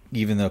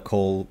even though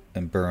Cole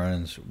and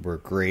Burnes were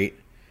great,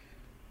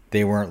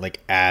 they weren't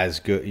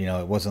as good.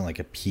 It wasn't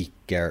a peak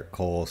Gerrit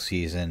Cole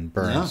season.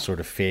 Burnes sort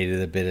of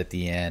faded a bit at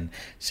the end.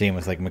 Same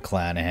with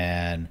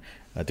McClanahan.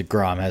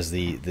 DeGrom has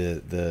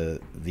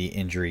the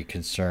injury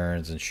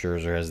concerns, and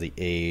Scherzer has the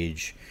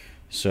age.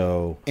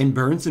 So and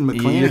Burnes and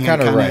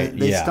McClanahan right.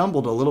 They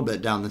stumbled a little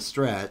bit down the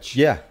stretch.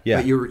 Yeah.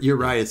 But you're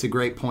right. It's a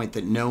great point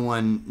that no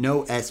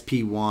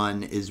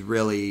SP1 is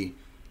really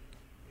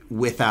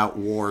without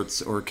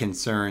warts or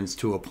concerns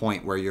to a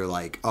point where you're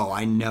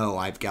I know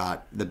I've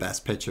got the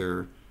best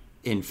pitcher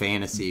in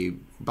fantasy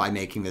by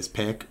making this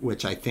pick,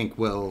 which I think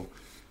will,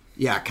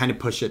 kind of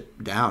push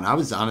it down. I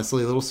was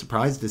honestly a little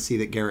surprised to see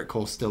that Gerrit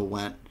Cole still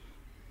went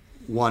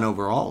 1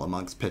 overall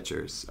amongst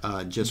pitchers.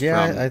 I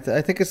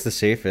think it's the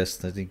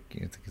safest. I think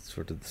it's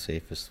sort of the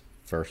safest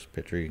first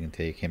pitcher you can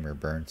take, him or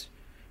Burnes.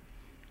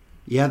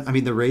 Yeah,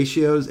 the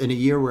ratios in a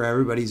year where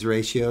everybody's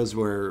ratios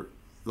were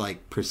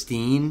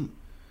pristine,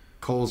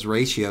 Cole's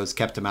ratios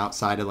kept him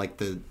outside of like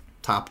the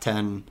top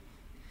 10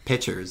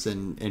 pitchers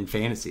in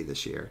fantasy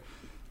this year.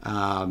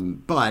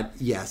 But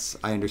yes,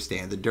 I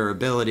understand the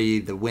durability,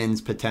 the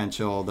wins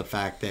potential, the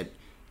fact that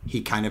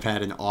he kind of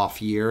had an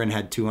off year and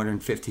had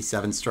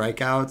 257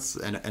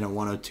 strikeouts and a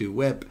 102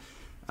 whip.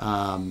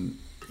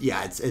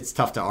 Yeah, it's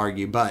tough to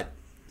argue, but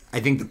I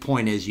think the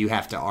point is you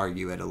have to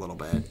argue it a little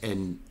bit.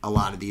 And a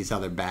lot of these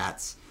other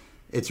bats,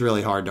 it's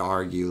really hard to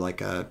argue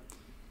like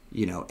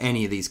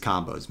any of these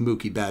combos,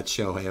 Mookie Betts,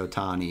 Shohei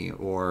Ohtani,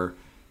 or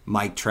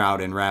Mike Trout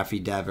and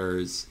Rafi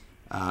Devers.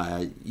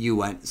 You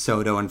went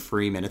Soto and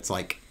Freeman. It's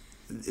like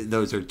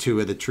those are two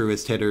of the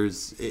truest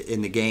hitters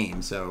in the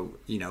game. So,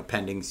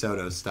 pending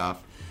Soto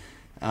stuff.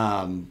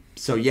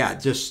 So yeah,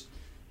 just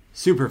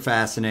super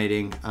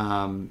fascinating.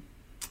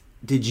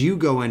 Did you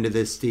go into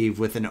this, Steve,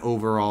 with an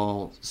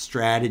overall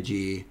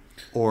strategy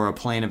or a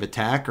plan of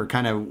attack, or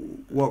kind of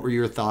what were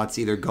your thoughts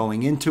either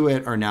going into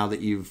it or now that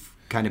you've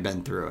kind of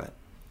been through it?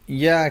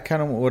 Yeah,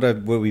 kind of what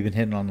we've been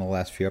hitting on the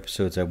last few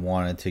episodes. I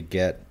wanted to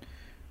get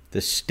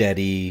the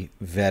steady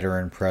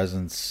veteran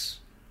presence,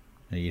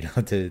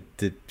 to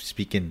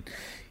speak in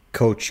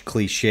coach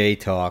cliche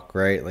talk,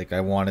 right? Like I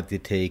wanted to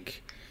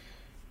take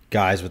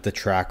guys with the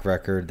track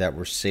record that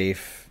were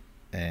safe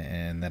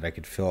and that I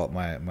could fill up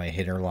my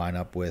hitter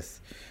lineup with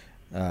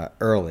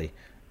early.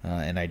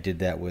 And I did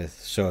that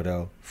with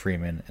Soto,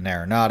 Freeman, and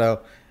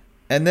Arenado.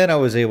 And then I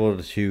was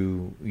able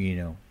to,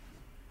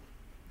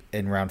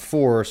 in round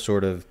 4,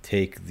 sort of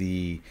take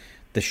the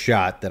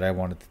shot that I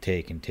wanted to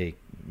take and take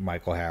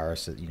Michael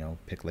Harris at,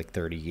 pick like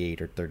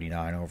 38 or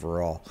 39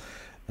 overall.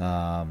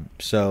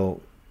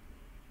 So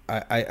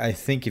I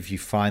think if you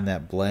find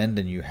that blend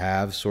and you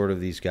have sort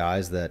of these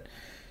guys that,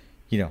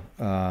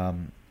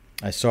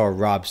 I saw a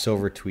Rob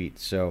Silver tweet,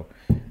 so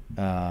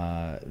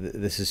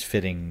this is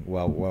fitting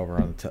while we're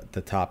on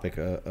the topic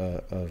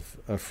of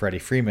Freddie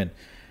Freeman.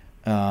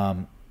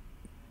 On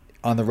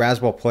the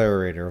Razzball Player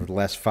Rater over the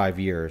last 5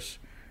 years,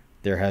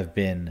 there have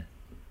been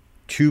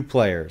 2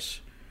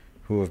 players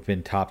who have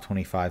been top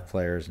 25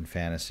 players in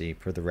fantasy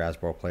for the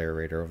Razzball Player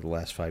Rater over the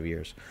last 5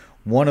 years.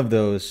 One of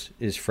those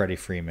is Freddie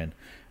Freeman.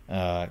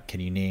 Can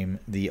you name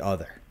the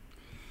other?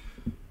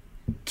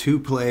 2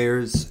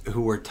 players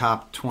who were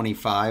top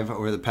 25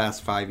 over the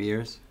past 5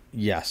 years?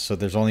 Yes, so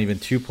there's only been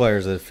 2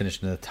 players that have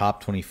finished in the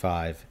top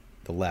 25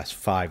 the last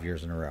 5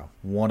 years in a row.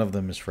 One of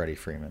them is Freddie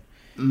Freeman.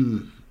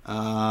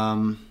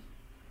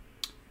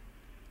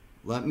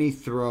 Let me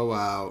throw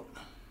out...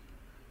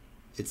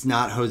 It's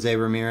not Jose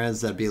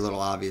Ramirez. That'd be a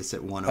little obvious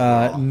at 1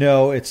 overall.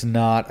 No, it's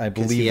not. I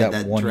believe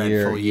that 1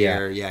 year.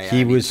 Yeah.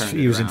 He was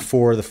in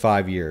 4 of the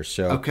 5 years.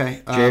 So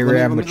okay.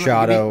 J-Ram,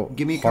 Machado,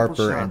 give me a Harper,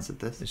 couple shots at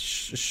this.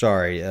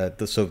 Sorry.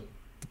 So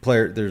the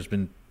player. There's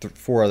been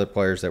 4 other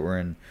players that were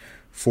in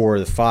 4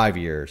 of the 5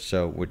 years.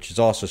 So which is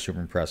also super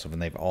impressive,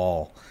 and they've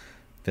all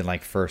been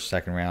like first,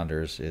 second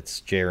rounders.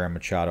 It's J-Ram,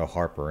 Machado,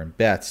 Harper, and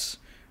Betts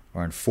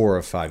are in 4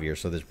 of 5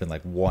 years, so there's been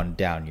like 1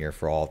 down year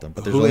for all of them.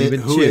 But there's only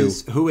been 2.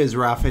 Who is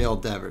Rafael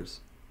Devers?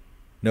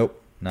 Nope,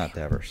 not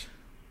Devers.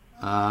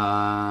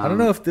 I don't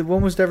know if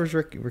when was Devers'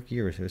 rookie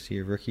year? Was he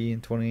a rookie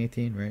in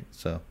 2018? Right.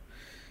 So.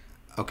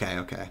 Okay.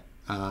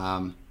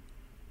 Let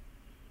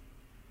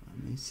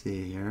me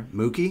see here.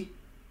 Mookie?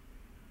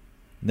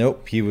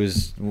 Nope, he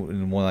was the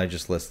one I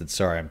just listed.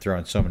 Sorry, I'm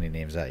throwing so many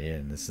names at you,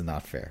 and this is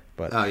not fair.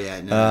 But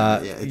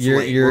it's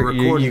late.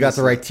 You got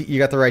the right. You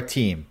got the right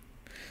team.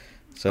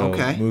 So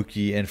okay.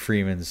 Mookie and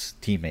Freeman's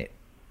teammate,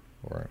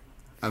 or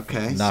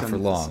not for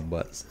long,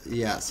 but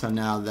yeah. So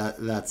now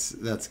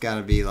that's got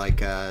to be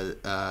like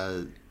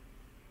a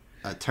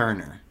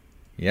Turner.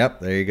 Yep,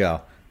 there you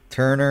go.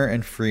 Turner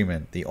and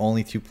Freeman, the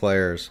only 2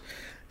 players.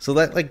 So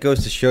that like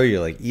goes to show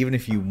you, like even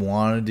if you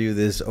want to do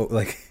this,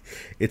 like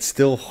it's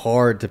still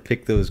hard to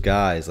pick those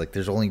guys. Like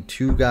there's only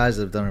 2 guys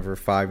that have done it for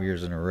 5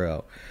 years in a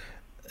row.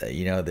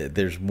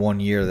 There's 1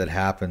 year that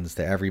happens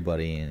to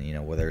everybody,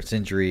 and whether it's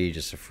injury,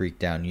 just a freak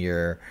down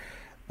year.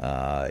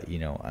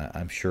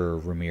 I'm sure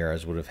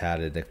Ramirez would have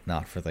had it if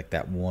not for like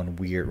that one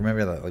weird.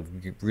 Remember that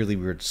like really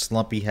weird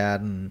slump he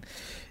had in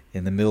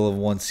the middle of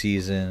one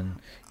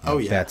season.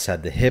 Betts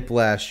had the hip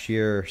last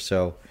year,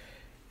 so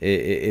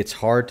it's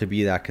hard to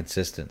be that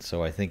consistent.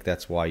 So I think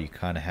that's why you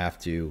kind of have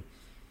to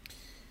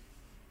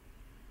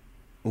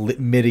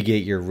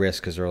mitigate your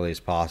risk as early as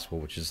possible,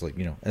 which is like,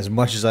 as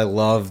much as I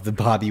love the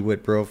Bobby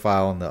Witt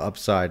profile on the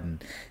upside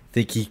and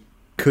think he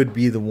could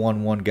be the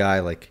 1-1 guy,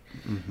 like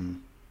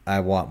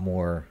I want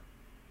more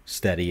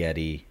steady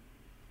Eddie,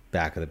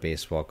 back of the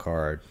baseball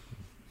card,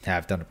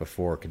 have done it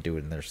before, can do it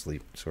in their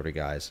sleep sort of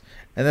guys.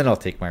 And then I'll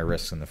take my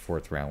risks in the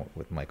 4th round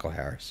with Michael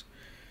Harris.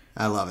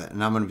 I love it.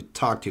 And I'm going to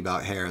talk to you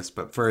about Harris,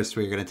 but first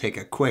we're going to take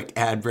a quick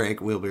ad break.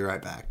 We'll be right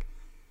back.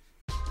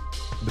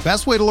 The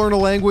best way to learn a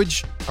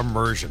language?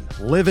 Immersion.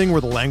 Living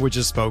where the language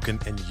is spoken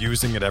and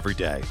using it every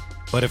day.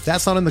 But if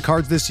that's not in the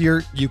cards this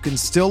year, you can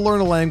still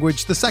learn a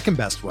language the second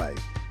best way.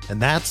 And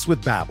that's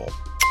with Babbel.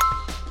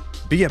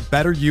 Be a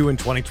better you in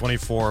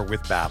 2024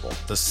 with Babbel,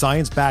 the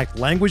science-backed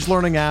language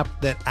learning app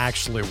that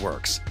actually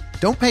works.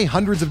 Don't pay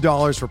hundreds of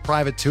dollars for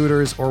private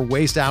tutors or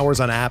waste hours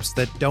on apps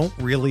that don't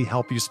really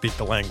help you speak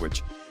the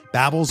language.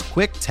 Babbel's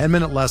quick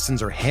 10-minute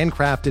lessons are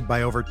handcrafted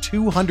by over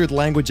 200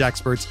 language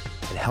experts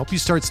that help you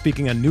start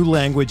speaking a new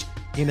language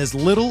in as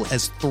little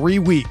as 3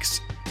 weeks.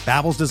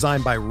 Babbel's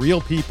designed by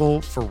real people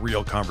for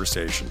real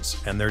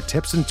conversations, and their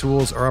tips and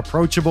tools are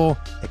approachable,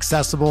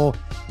 accessible,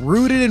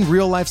 rooted in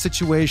real-life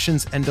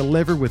situations, and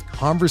delivered with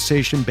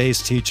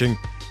conversation-based teaching,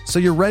 so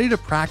you're ready to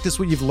practice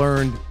what you've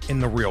learned in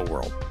the real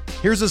world.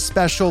 Here's a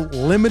special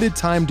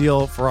limited-time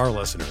deal for our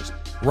listeners.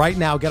 Right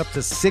now, get up to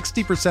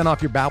 60% off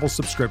your Babbel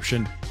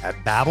subscription at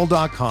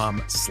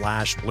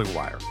babbel.com/Blue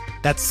Wire.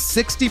 That's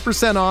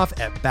 60% off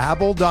at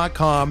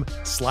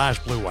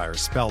babbel.com/Blue Wire,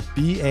 spelled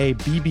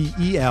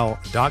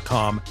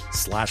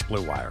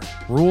BABBEL.com/Blue Wire.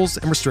 Rules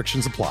and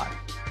restrictions apply.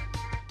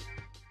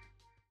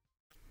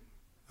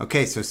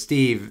 Okay, so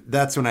Steve,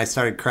 that's when I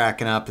started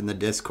cracking up in the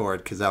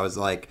Discord, because I was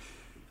like,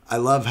 I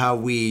love how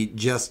we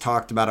just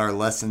talked about our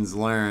lessons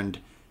learned,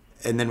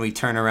 and then we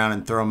turn around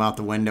and throw them out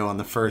the window on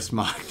the first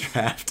mock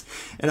draft.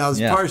 And I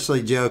was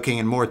partially joking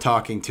and more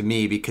talking to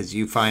me, because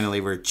you finally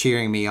were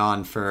cheering me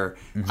on for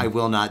I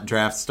will not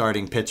draft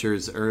starting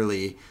pitchers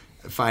early,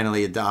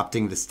 finally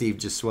adopting the Steve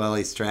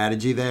Gesuele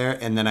strategy there.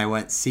 And then I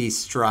went C.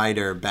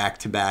 Strider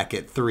back-to-back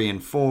at 3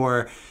 and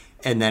 4.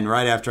 And then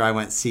right after I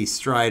went C.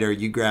 Strider,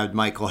 you grabbed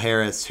Michael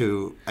Harris,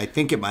 who I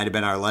think it might have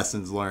been our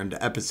lessons learned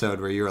episode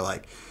where you were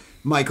like,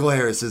 Michael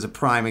Harris is a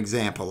prime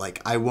example.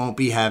 Like, I won't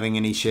be having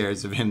any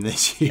shares of him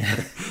this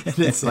year. And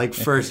it's like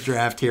first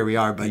draft, here we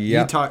are. But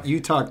you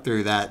talked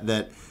through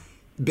that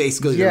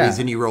basically the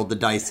reason you rolled the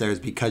dice there is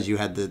because you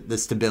had the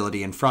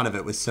stability in front of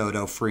it with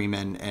Soto,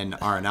 Freeman, and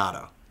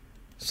Arenado.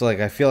 So, like,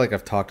 I feel like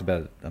I've talked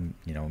about it, a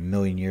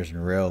million years in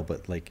a row,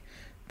 but, like,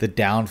 the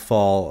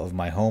downfall of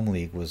my home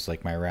league was,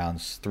 like, my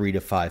rounds 3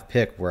 to 5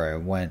 pick, where I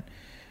went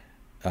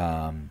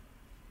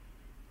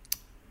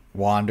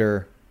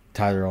Wander,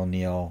 Tyler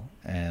O'Neill,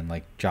 and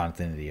like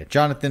Jonathan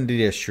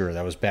India, sure,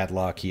 that was bad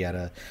luck. He had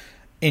a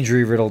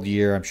injury-riddled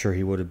year. I'm sure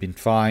he would have been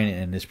fine,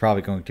 and is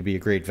probably going to be a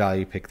great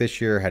value pick this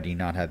year had he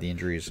not had the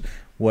injuries.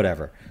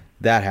 Whatever,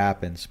 that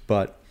happens.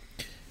 But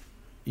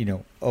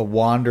a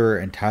Wander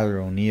and Tyler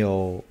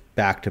O'Neill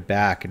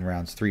back-to-back in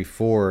rounds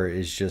 3-4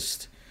 is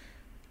just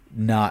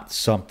not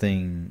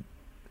something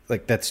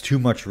like that's too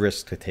much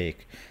risk to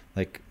take.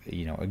 Like,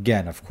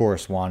 again, of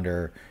course,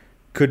 Wander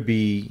could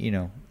be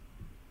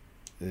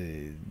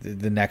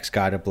the next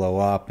guy to blow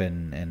up,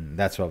 and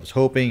that's what I was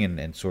hoping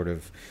and sort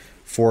of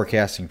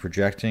forecasting,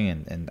 projecting,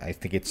 and I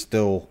think it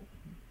still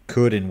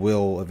could and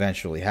will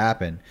eventually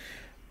happen.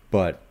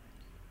 But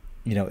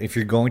if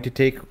you're going to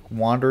take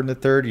Wander in the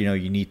third,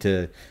 you need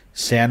to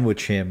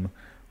sandwich him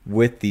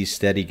with these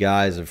steady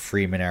guys of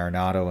Freeman,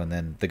 Arenado, and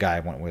then the guy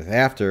I went with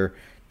after,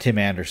 Tim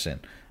Anderson.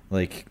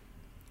 Like,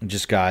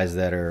 just guys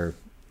that are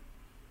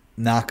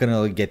not going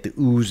to get the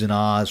oohs and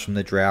ahs from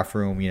the draft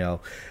room.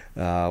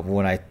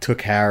 When I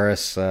took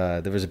Harris,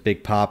 there was a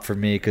big pop for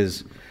me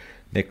because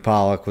Nick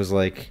Pollock was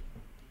like,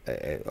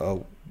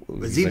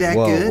 was he that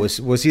good?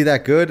 Was he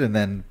that good? And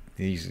then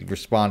he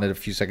responded a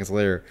few seconds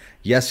later,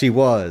 yes, he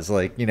was.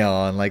 Like,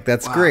 and like,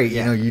 that's great.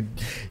 Yeah. You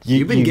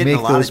make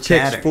those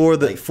picks for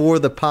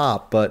the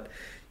pop, but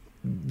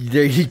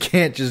you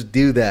can't just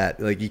do that.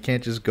 Like, you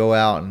can't just go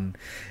out and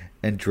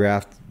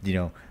draft,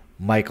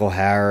 Michael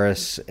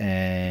Harris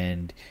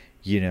and,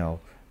 Shane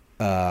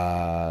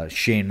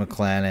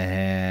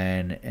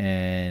McClanahan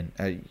and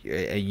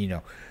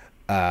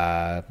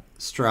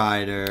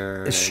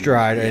Strider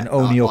and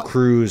O'Neill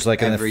Cruz,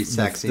 like every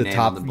sexy the name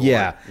top. On the board.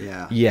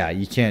 Yeah.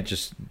 You can't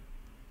just.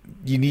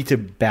 You need to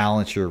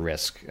balance your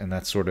risk, and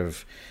that's sort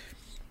of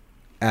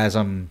as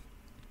I'm,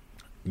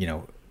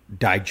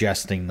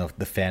 digesting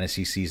the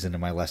fantasy season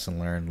and my lesson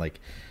learned. Like,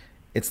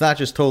 it's not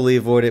just totally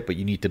avoid it, but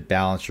you need to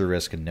balance your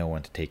risk and know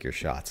when to take your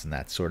shots, and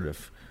that's sort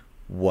of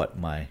what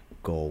my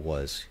goal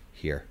was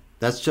here.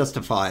 That's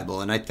justifiable,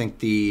 and I think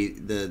the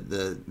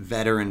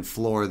veteran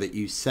floor that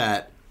you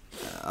set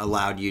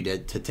allowed you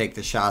to take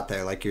the shot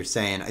there, like you're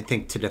saying. I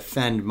think to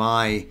defend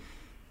my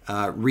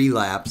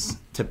relapse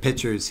to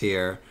pitchers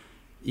here,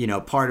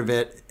 part of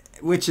it,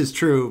 which is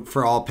true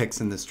for all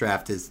picks in this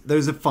draft, is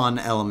there's a fun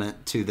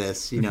element to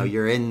this.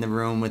 You're in the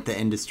room with the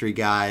industry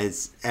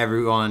guys.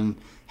 Everyone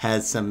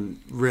has some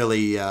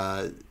really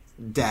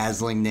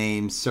dazzling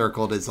names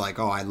circled as like,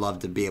 oh, I'd love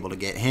to be able to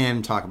get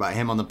him, talk about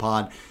him on the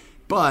pod.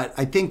 But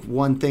I think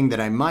one thing that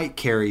I might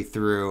carry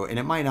through, and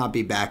it might not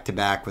be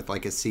back-to-back with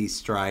like a C.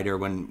 Strider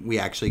when we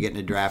actually get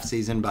into draft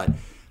season, but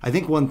I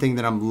think one thing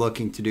that I'm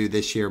looking to do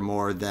this year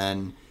more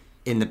than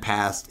in the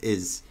past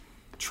is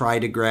try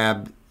to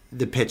grab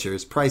the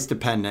pitchers,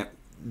 price-dependent,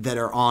 that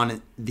are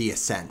on the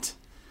ascent.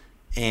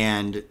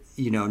 And,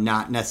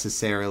 not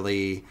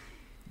necessarily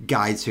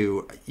guys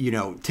who,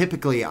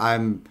 typically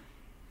I'm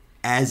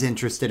as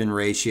interested in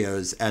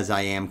ratios as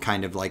I am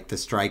kind of like the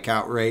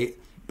strikeout rate.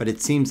 But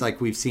it seems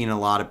like we've seen a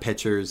lot of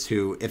pitchers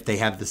who, if they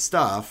have the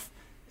stuff,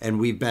 and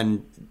we've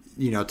been,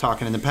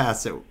 talking in the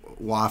past that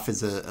WAF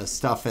is a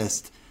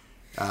stuffist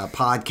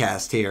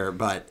podcast here,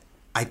 but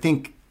I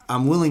think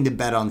I'm willing to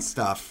bet on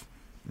stuff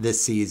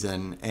this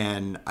season.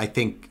 And I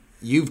think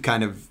you've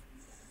kind of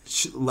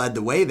led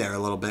the way there a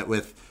little bit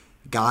with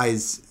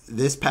guys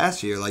this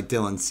past year like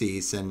Dylan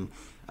Cease and,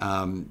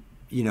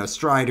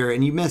 Strider.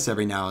 And you miss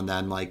every now and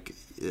then. Like,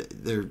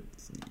 you're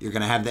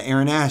going to have the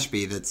Aaron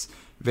Ashby that's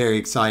very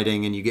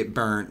exciting, and you get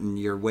burnt and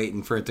you're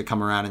waiting for it to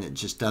come around and it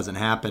just doesn't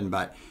happen.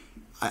 But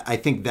I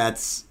think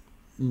that's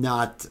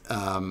not,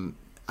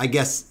 I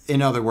guess,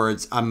 in other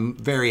words, I'm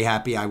very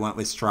happy I went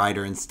with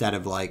Strider instead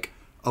of like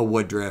a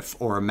Woodruff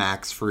or a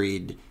Max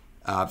Fried,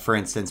 for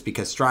instance,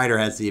 because Strider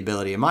has the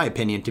ability, in my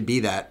opinion, to be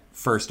that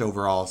first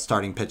overall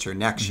starting pitcher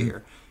next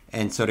year.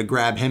 And so to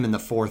grab him in the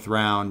 4th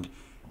round,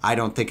 I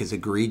don't think is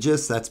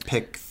egregious. That's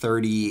pick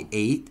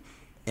 38.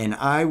 And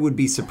I would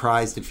be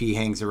surprised if he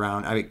hangs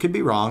around. I mean, could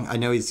be wrong. I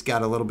know he's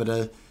got a little bit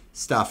of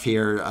stuff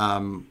here,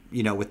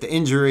 with the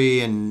injury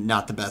and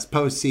not the best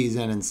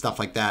postseason and stuff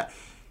like that.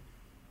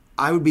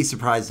 I would be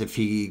surprised if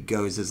he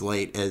goes as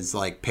late as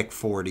like pick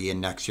 40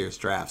 in next year's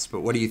drafts.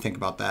 But what do you think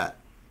about that?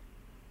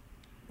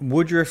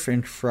 Woodruff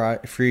and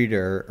Fried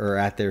are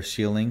at their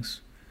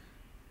ceilings.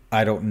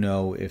 I don't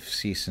know if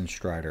Cease and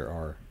Strider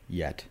are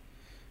yet.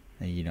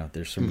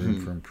 There's some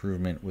room for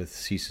improvement with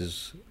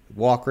Cease's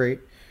walk rate.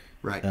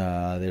 Right.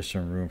 There's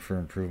some room for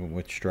improvement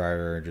with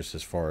Strider, just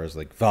as far as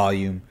like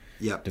volume,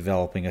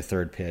 developing a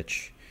third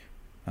pitch,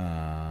 so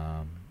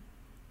I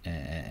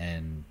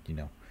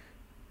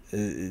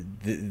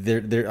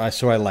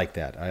like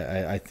that.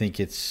 I think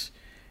it's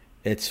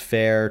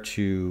fair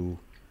to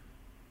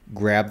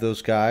grab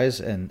those guys,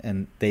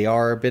 and they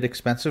are a bit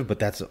expensive, but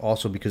that's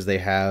also because they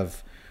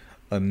have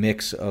a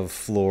mix of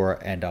floor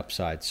and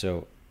upside.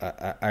 So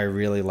I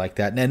really like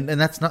that, and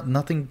that's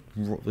nothing.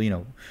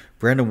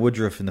 Brandon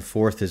Woodruff in the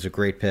 4th is a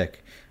great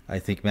pick. I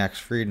think Max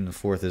Fried in the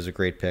 4th is a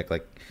great pick.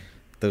 Like,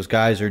 those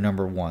guys are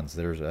number ones.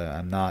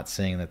 I'm not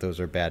saying that those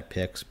are bad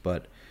picks,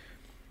 but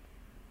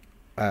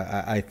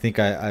I think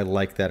I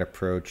like that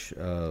approach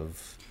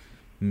of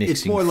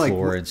mixing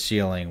floor and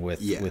ceiling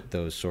with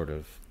those sort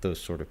of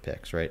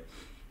picks, right?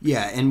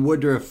 Yeah, and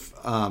Woodruff,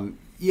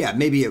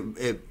 maybe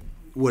it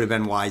would have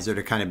been wiser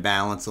to kind of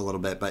balance a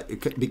little bit, but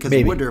because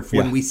Woodruff,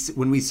 when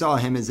we saw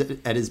him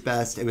at his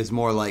best, it was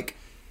more like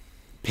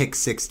pick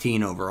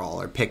 16 overall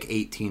or pick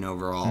 18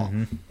 overall,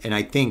 and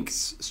I think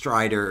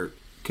Strider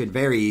could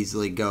very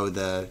easily go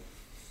the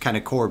kind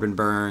of Corbin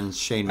Burns,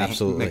 Shane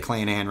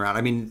McClanahan route.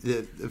 I mean,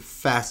 the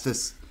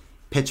fastest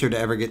pitcher to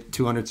ever get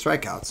 200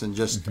 strikeouts in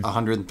just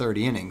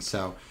 130 innings.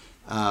 So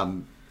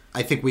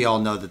I think we all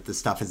know that the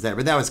stuff is there,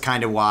 but that was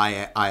kind of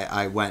why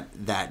I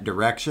went that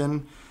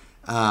direction.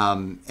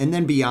 And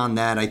then beyond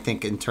that, I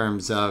think in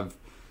terms of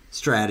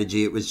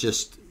strategy, it was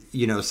just,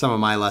 some of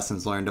my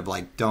lessons learned of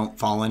like, don't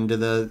fall into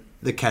the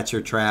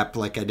catcher trap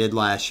like I did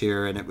last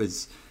year. And it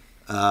was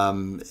a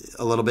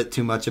little bit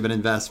too much of an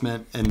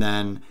investment. And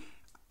then,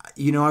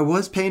 I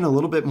was paying a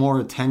little bit more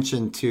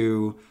attention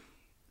to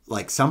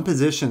like some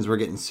positions were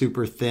getting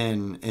super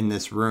thin in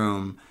this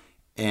room.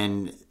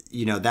 And,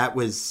 that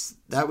was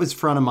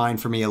front of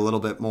mind for me a little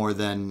bit more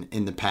than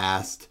in the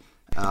past.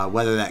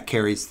 Whether that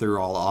carries through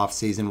all off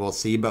season, we'll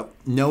see. But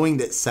knowing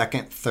that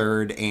 2nd,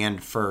 3rd, and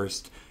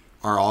 1st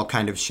are all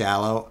kind of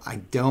shallow, I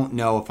don't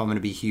know if I'm going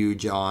to be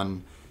huge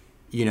on,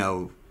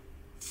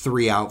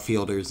 3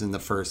 outfielders in the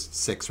first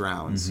 6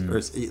 rounds.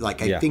 Or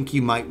I think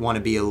you might want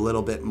to be a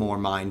little bit more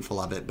mindful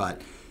of it.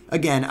 But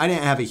again, I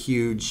didn't have a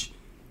huge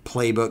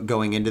playbook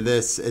going into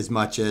this as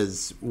much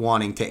as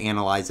wanting to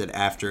analyze it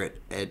after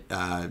it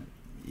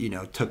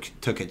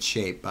took its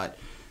shape. But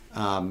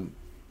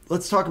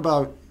let's talk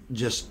about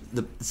just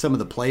some of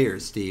the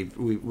players, Steve.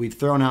 We've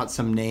thrown out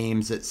some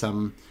names at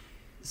some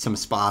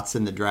spots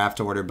in the draft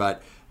order,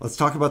 but let's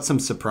talk about some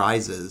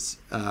surprises.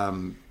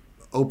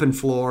 Open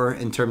floor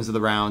in terms of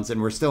the rounds,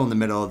 and we're still in the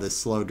middle of this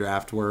slow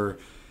draft. We're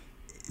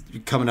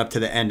coming up to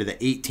the end of the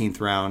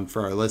 18th round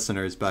for our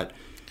listeners, but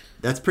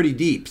that's pretty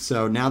deep.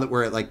 So now that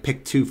we're at like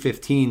pick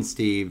 215,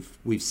 Steve,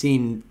 we've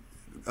seen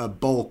a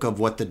bulk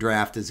of what the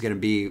draft is going to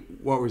be.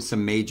 What were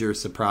some major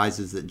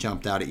surprises that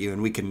jumped out at you?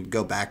 And we can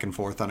go back and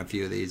forth on a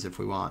few of these if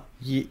we want.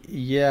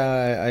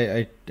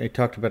 Yeah, I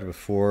talked about it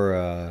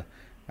before.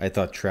 I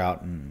thought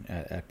Trout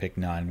at pick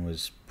 9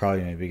 was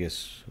probably my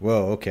biggest.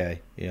 Whoa,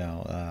 okay,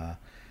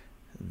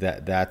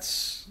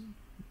 that's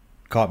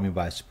caught me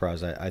by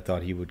surprise. I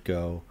thought he would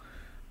go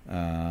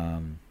a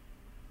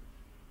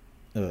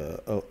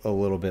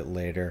little bit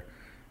later.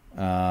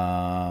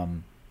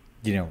 Another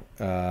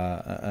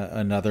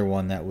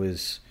one that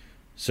was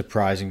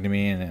surprising to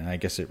me, and I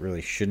guess it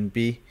really shouldn't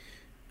be,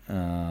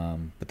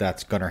 but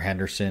that's Gunnar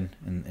Henderson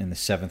in the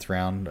 7th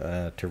round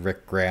to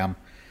Rick Graham.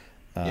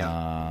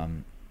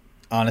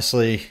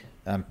 Honestly,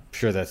 I'm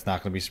sure that's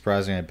not going to be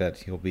surprising. I bet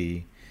he'll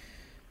be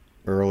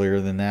earlier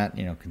than that,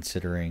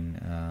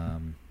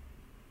 considering,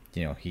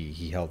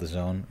 he held his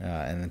own.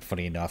 And then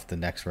funny enough, the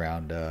next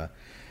round, Rick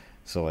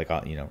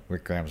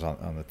Graham's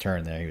on the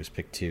turn there. He was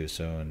picked 2.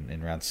 So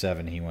in round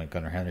 7, he went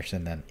Gunnar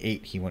Henderson. Then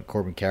 8, he went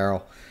Corbin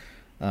Carroll.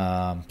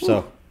 I'm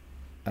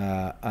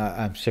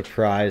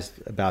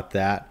surprised about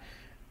that.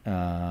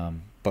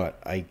 But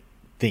I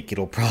think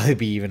it'll probably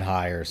be even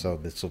higher. So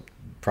this will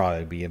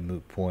probably be a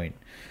moot point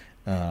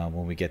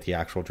when we get the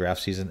actual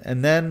draft season.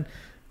 And then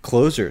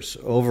closers.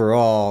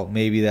 Overall,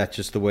 maybe that's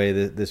just the way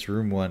that this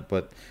room went,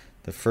 but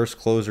the first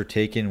closer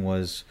taken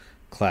was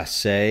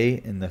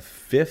Clase in the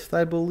 5th,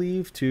 I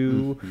believe,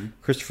 to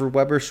Christopher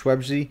Weber,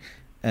 Schwebsey.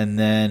 And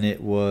then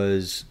it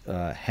was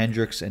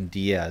Hendricks and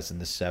Diaz in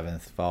the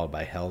 7th, followed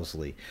by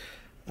Helsley.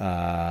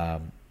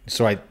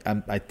 So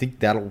I think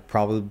that'll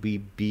probably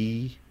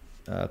be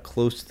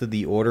close to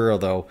the order,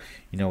 although,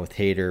 with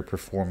Hader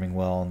performing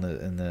well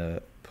in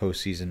the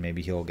postseason,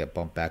 maybe he'll get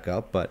bumped back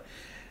up. But,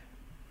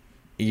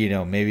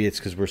 maybe it's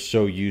because we're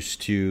so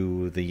used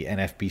to the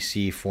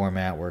NFBC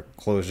format where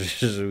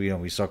closers,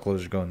 we saw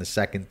closers go in the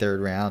 2nd,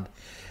 3rd round.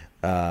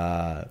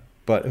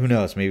 But who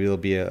knows? Maybe there'll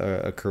be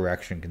a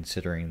correction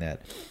considering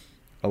that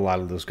a lot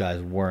of those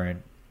guys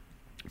weren't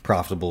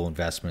profitable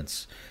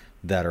investments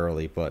that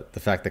early. But the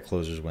fact that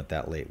closers went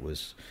that late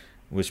was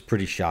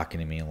pretty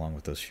shocking to me, along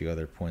with those few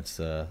other points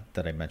that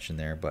I mentioned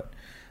there. But,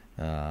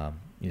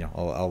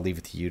 I'll leave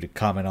it to you to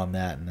comment on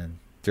that and then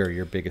throw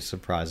your biggest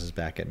surprises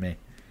back at me.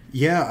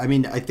 Yeah, I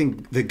mean, I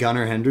think the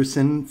Gunnar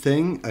Henderson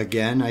thing,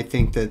 again, I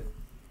think that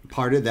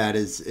part of that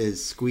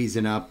is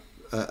squeezing up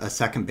a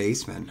second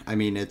baseman. I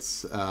mean,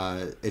 it's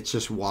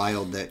just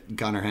wild that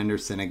Gunnar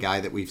Henderson, a guy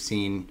that we've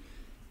seen,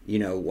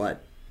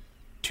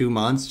 2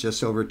 months,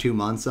 just over 2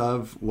 months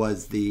of,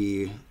 was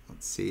the,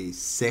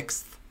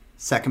 6th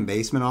second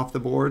baseman off the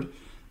board.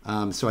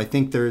 So I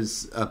think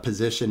there's a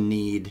position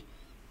need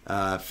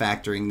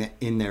factoring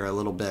in there a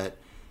little bit.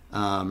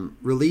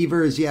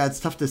 Relievers, yeah, it's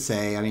tough to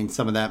say. I mean,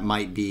 some of that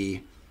might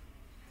be,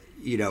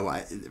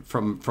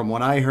 from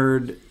what I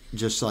heard,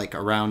 just like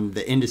around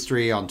the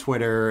industry on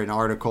Twitter, an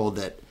article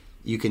that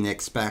you can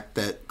expect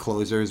that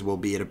closers will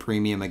be at a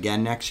premium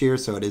again next year.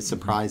 So it is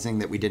surprising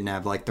that we didn't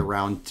have like the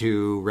round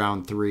 2,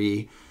 round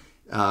 3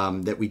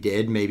 that we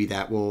did. Maybe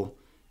that will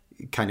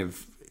kind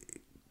of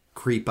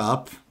creep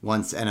up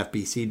once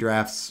NFBC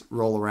drafts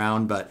roll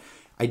around. But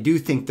I do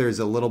think there's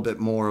a little bit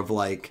more of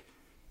like,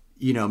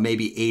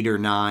 maybe 8 or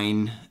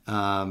 9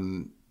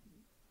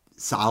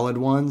 solid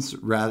ones.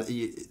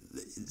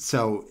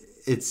 So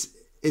it's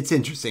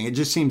interesting. It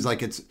just seems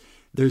like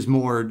there's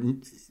more,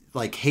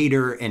 like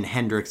Hader and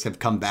Hendricks have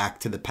come back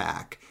to the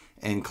pack,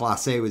 and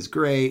Clase was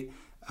great,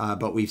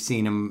 but we've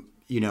seen him.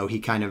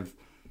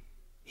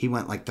 He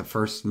went like the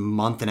first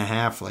month and a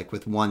half like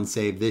with 1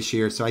 save this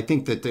year. So I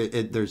think that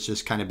there's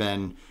just kind of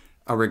been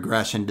a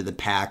regression to the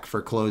pack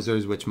for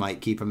closers, which might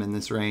keep him in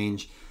this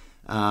range.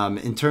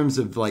 In terms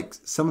of like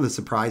some of the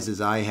surprises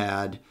I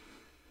had,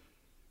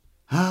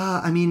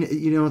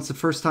 it's the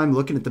first time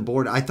looking at the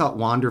board. I thought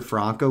Wander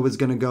Franco was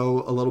going to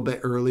go a little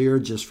bit earlier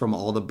just from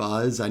all the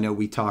buzz. I know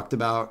we talked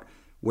about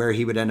where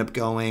he would end up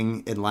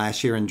going in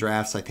last year in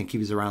drafts. I think he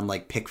was around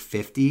like pick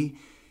 50,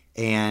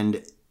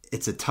 and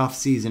it's a tough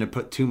season to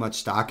put too much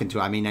stock into.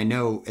 I mean, I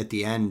know at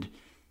the end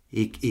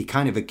he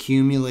kind of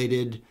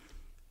accumulated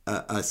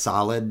a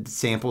solid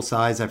sample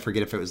size. I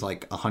forget if it was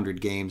like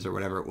 100 games or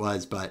whatever it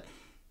was, but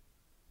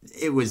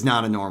it was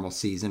not a normal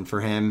season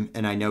for him.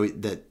 And I know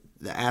that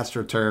the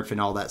AstroTurf and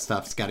all that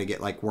stuff's got to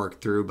get like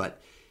worked through, but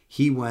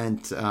he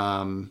went,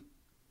 it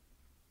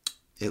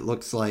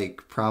looks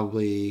like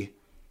probably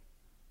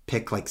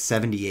pick like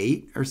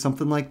 78 or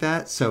something like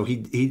that. So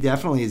he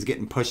definitely is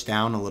getting pushed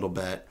down a little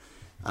bit,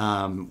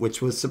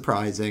 which was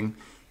surprising.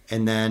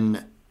 And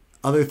then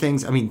other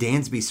things, I mean,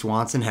 Dansby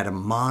Swanson had a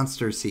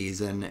monster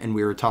season, and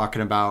we were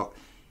talking about,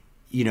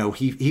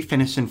 he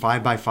finished in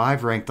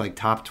 5x5 ranked like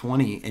top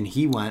 20, and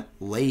he went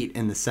late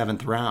in the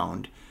 7th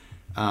round,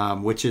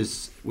 which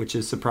is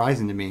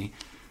surprising to me.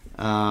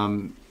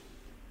 Beyond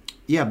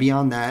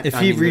that, if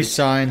he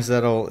resigns,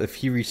 that'll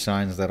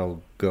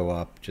go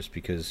up just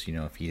because,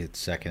 if he hits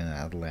second in the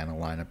Atlanta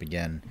lineup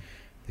again,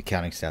 the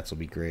counting stats will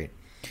be great.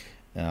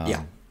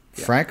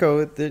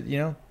 Franco,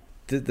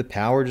 the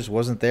power just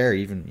wasn't there.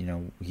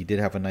 Even, he did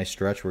have a nice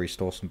stretch where he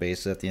stole some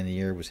bases at the end of the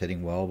year, was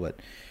hitting well, but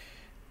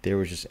there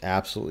was just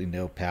absolutely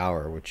no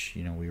power, which,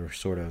 we were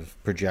sort of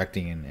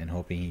projecting and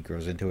hoping he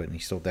grows into it, and he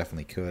still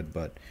definitely could.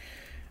 But,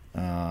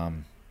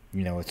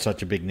 it's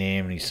such a big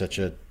name, and he's such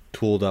a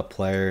tooled up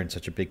player and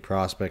such a big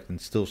prospect and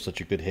still such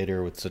a good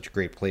hitter with such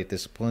great plate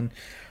discipline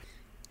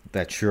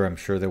that I'm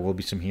sure there will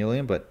be some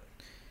helium, but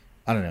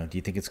I don't know. Do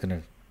you think it's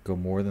going to go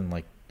more than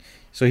like,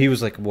 so he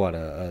was like what,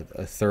 a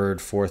 3rd,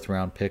 4th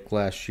round pick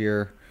last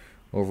year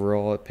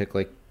overall at pick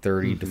like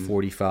 30 to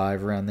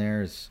 45 around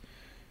there is,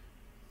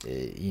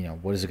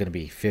 what is it going to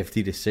be?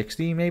 50 to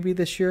 60 maybe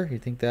this year? You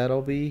think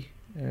that'll be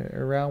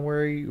around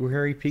where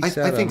he peaks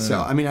out? I think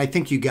so. I mean, I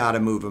think you got to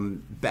move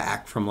him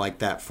back from like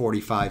that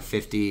 45,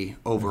 50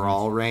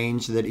 overall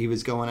range that he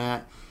was going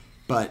at.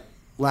 But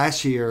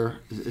last year,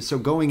 so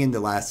going into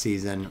last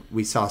season,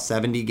 we saw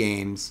 70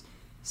 games,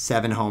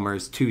 7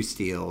 homers, 2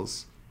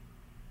 steals.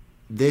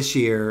 This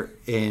year,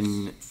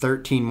 in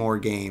 13 more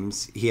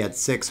games, he had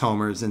 6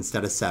 homers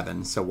instead of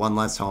 7, so 1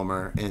 less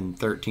homer in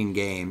 13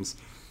 games,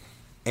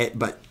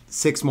 but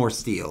 6 more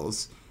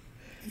steals.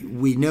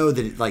 We know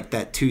that like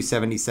that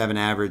 277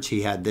 average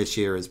he had this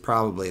year is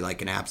probably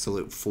like an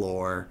absolute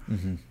floor.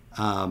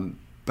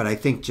 But I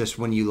think just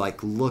when you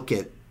like look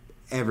at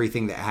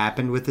everything that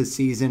happened with his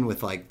season,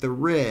 with like the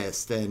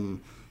wrist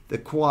and the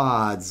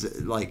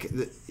quads, like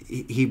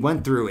he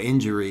went through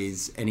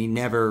injuries and he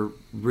never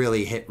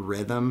really hit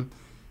rhythm.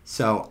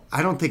 So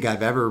I don't think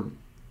I've ever.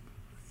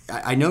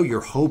 I know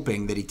you're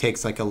hoping that he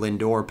takes like a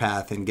Lindor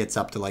path and gets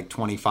up to like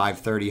 25,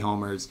 30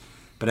 homers.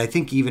 But I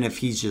think even if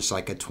he's just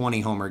like a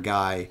 20 homer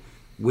guy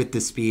with the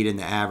speed and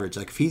the average,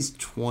 like if he's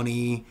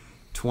 20,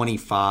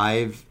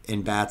 25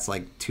 and bats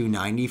like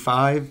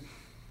 295,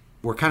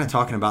 we're kind of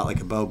talking about like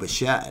a Bo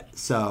Bichette.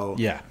 So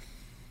yeah,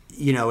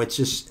 you know, it's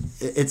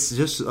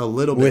just a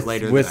little bit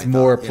later with than I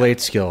more thought. plate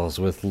skills,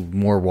 with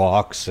more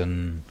walks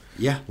and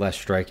less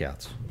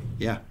strikeouts.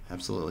 Yeah,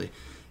 absolutely.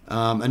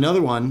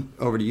 Another one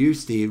over to you,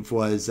 Steve,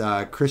 was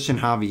Christian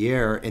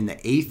Javier in the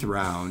 8th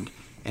round.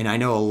 And I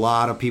know a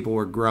lot of people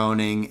were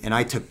groaning, and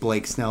I took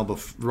Blake Snell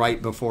right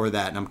before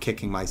that, and I'm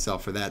kicking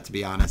myself for that, to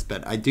be honest.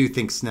 But I do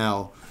think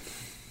Snell,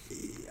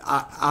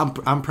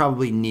 I'm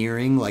probably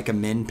nearing like a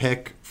min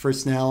pick for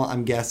Snell,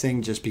 I'm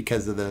guessing, just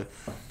because of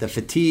the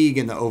fatigue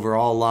and the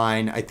overall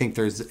line. I think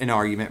there's an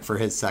argument for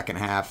his second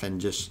half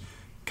and just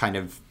kind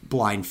of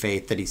blind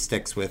faith that he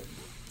sticks with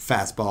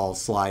fastball,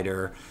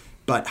 slider.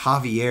 But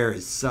Javier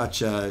is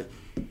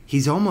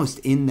he's almost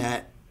in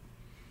that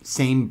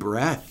same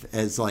breath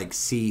as like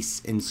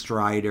Cease and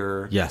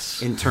Strider.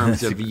 Yes. In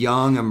terms of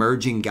young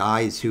emerging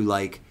guys who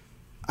like,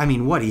 I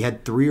mean, he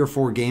had 3 or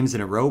 4 games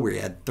in a row where he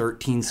had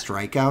 13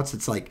 strikeouts.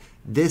 It's like,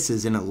 this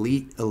is an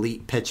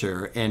elite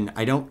pitcher. And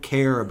I don't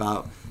care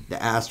about the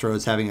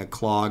Astros having a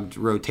clogged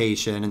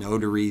rotation and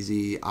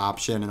Odorizzi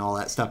option and all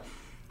that stuff.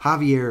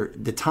 Javier,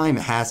 the time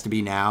has to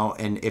be now.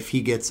 And if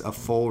he gets a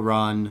full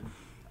run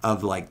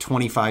of like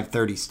 25,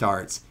 30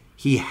 starts,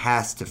 he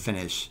has to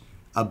finish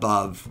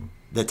above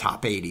the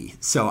top 80.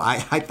 So I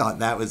thought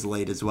that was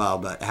late as well,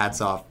 but hats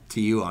off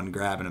to you on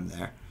grabbing him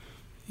there.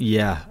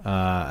 Yeah,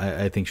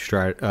 I think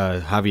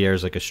Javier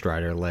is like a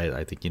Strider late.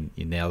 I think you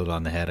nailed it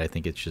on the head. I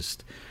think it's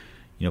just,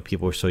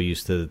 people are so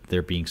used to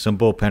there being some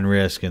bullpen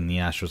risk and the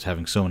Astros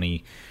having so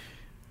many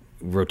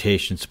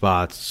rotation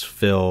spots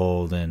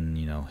filled and,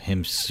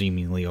 him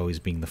seemingly always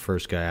being the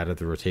first guy out of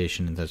the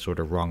rotation in that sort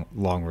of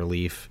long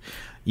relief.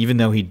 Even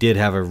though he did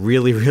have a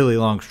really, really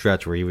long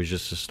stretch where he was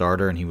just a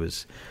starter and he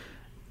was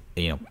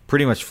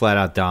pretty much flat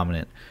out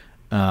dominant.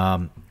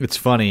 It's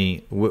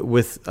funny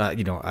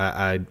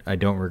I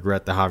don't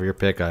regret the Javier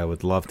pick. I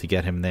would love to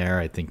get him there.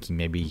 I think he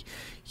maybe,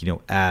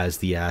 as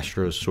the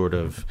Astros sort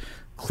of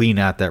clean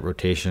out that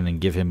rotation and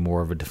give him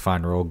more of a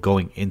defined role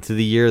going into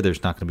the year,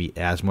 there's not going to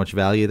be as much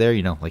value there.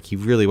 Like he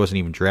really wasn't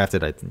even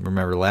drafted. I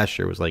remember last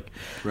year was like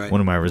one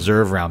of my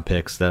reserve round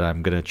picks that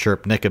I'm going to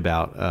chirp Nick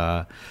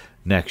about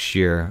next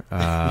year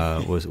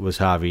was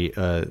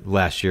Javi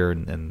last year,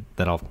 and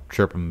that I'll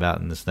chirp him about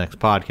in this next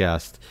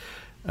podcast.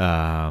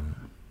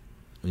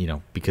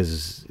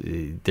 Because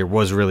there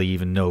was really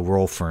even no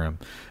role for him.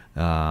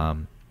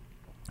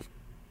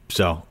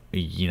 So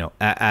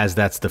as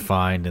that's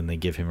defined and they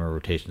give him a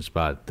rotation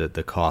spot,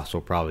 the cost will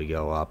probably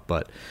go up.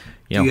 But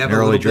in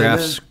early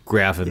drafts,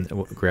 grab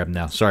him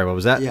now. Sorry, what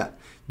was that? Yeah.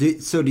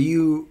 So do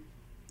you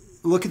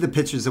look at the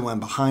pitchers that went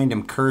behind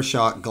him?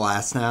 Kershaw,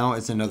 Glasnow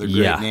is another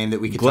great name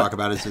that we could talk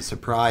about as a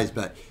surprise.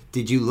 But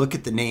did you look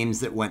at the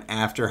names that went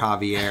after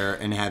Javier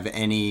and have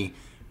any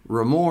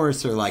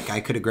remorse or like,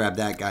 I could have grabbed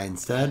that guy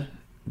instead?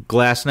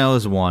 Glasnow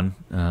is one,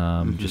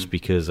 just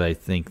because I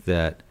think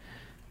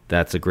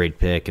that's a great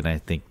pick, and I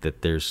think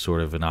that there's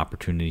sort of an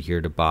opportunity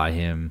here to buy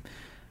him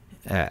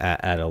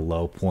at a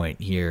low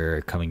point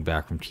here, coming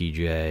back from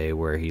TJ,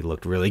 where he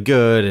looked really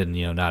good, and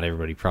not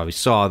everybody probably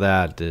saw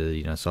that.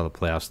 Saw the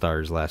playoff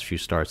starters last few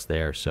starts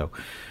there, so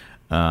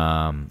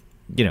ideally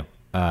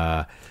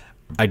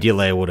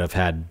I would have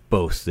had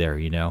both there,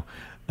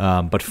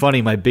 But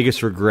funny, my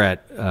biggest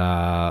regret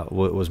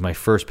was my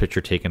first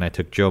pitcher taken. I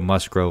took Joe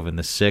Musgrove in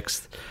the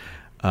 6th.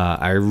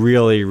 I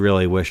really,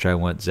 really wish I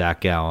went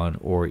Zach Gallen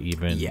or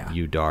even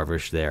Yu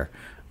Darvish there.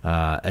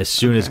 As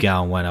soon as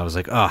Gallen went, I was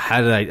like, oh,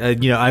 how did I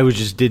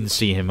just didn't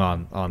see him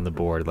on the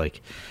board.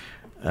 Like,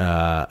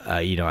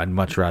 I'd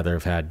much rather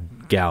have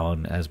had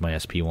Gallen as my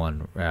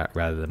SP1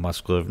 rather than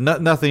Musgrove.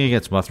 Nothing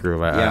against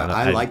Musgrove.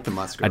 I like the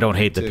Musgrove. I don't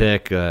hate the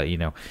pick.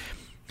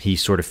 He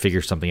sort of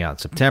figured something out in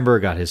September,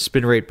 got his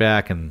spin rate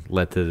back, and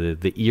led to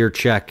the ear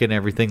check and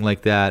everything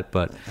like that.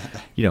 But,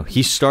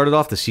 he started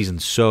off the season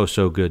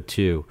so good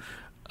too,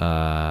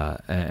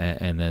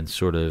 and then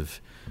sort of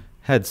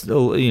had a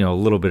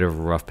little bit of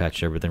a rough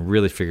patch there, but then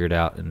really figured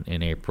out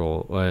in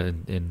April,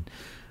 in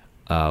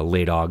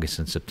late August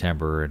and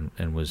September,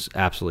 and was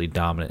absolutely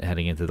dominant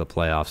heading into the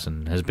playoffs,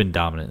 and has been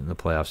dominant in the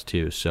playoffs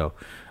too. So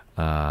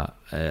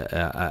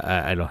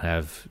I don't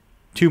have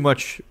too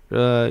much,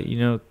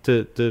 to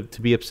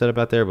be upset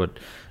about there, but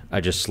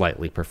I just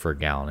slightly prefer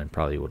Gallen and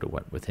probably would have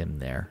went with him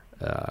there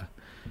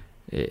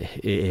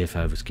if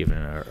I was given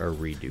a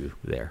redo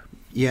there.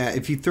 Yeah,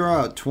 if you throw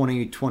out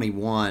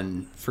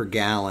 2021 for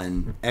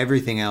Gallen,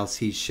 everything else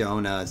he's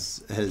shown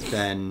us has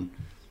been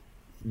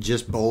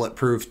just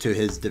bulletproof to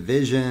his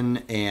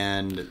division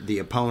and the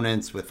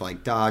opponents with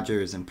like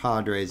Dodgers and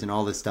Padres and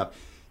all this stuff.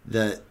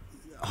 the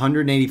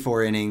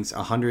 184 innings,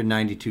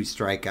 192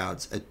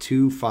 strikeouts, a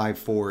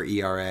 2.54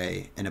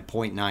 ERA, and a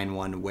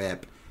 .91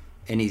 WHIP,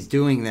 and he's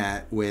doing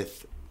that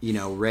with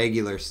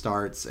regular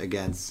starts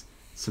against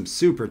some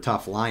super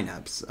tough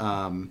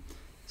lineups.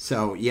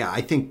 So yeah,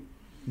 I think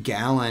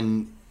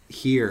Gallen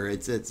here,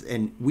 it's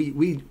and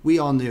we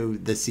all knew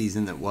the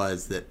season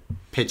that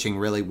pitching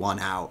really won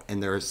out,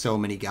 and there are so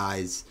many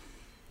guys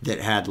that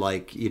had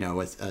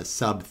a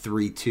sub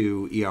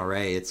 3.2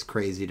 ERA. It's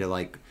crazy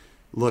to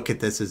look at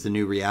this as the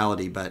new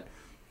reality, but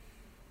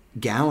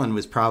Gallen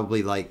was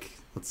probably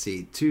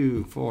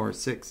 2, 4,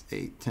 6,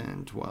 8,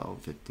 10, 12,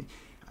 15.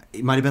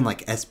 It might have been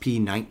SP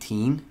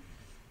 19,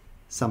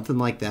 something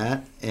like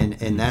that,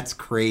 and that's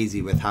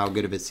crazy with how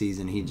good of a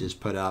season he just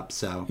put up.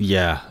 So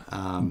yeah,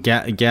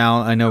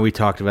 Gallen. I know we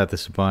talked about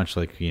this a bunch.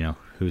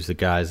 Who's the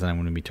guys that I'm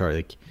going to be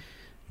targeting?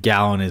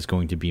 Gallen is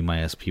going to be my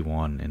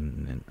SP1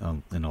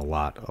 in a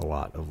lot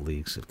of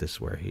leagues if this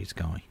is where he's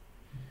going.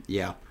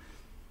 Yeah.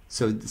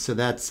 So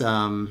that's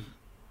a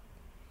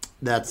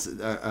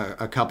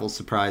couple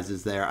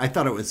surprises there. I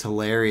thought it was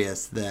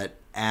hilarious that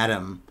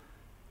Adam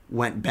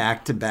went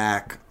back to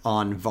back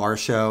on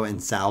Varsho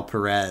and Sal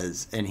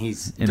Perez, and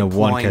he's in a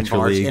one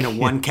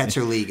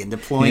catcher league and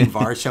deploying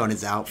Varsho in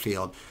his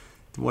outfield.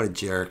 What a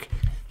jerk!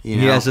 He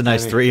has a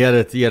nice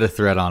thread. He had a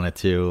thread on it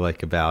too,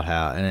 about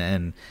how,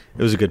 and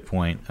it was a good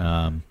point.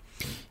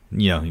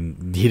 He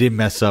didn't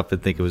mess up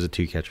and think it was a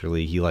 2-catcher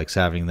league. He likes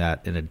having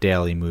that in a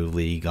daily move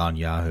league on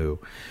Yahoo,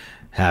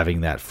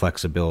 having that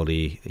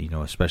flexibility,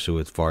 especially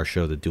with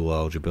Varsho, the dual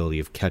eligibility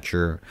of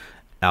catcher,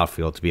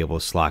 outfield, to be able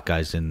to slot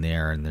guys in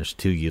there. And there's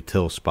 2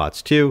 util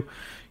spots too.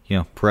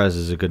 Perez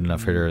is a good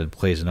enough hitter and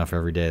plays enough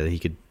every day that he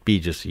could be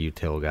just a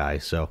util guy.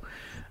 So,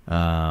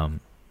 a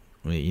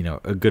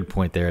good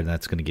point there, and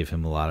that's going to give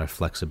him a lot of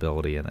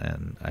flexibility,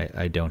 and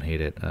I don't hate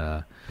it.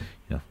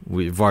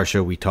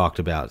 Varsho, we talked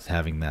about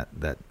having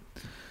that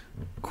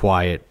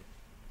quiet,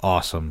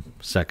 awesome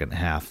second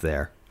half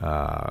there,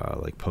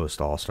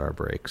 post All-Star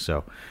break.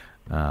 So,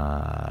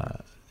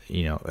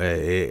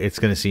 it's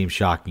going to seem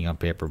shocking on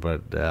paper,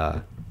 but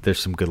there's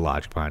some good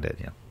logic behind it.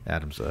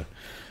 Adam's a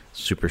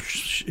super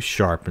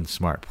sharp and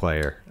smart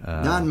player.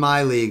 Not in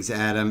my leagues,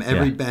 Adam.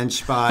 Every bench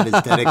spot is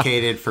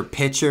dedicated for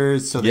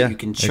pitchers so that you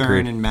can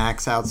churn and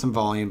max out some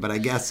volume. But I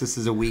guess this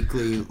is a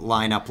weekly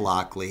lineup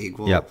lock league.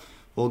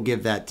 We'll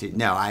give that to.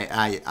 No,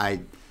 I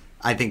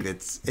think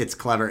it's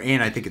clever,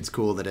 and I think it's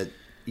cool that it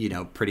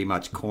pretty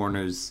much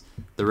corners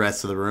the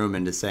rest of the room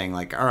into saying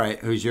all right,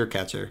 who's your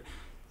catcher?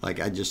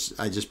 I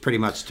just pretty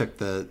much took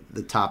the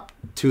top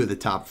 2 of the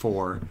top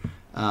 4.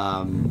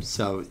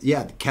 So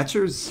yeah, the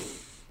catchers.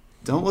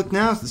 Don't look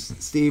now,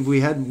 Steve.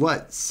 We had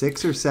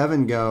 6 or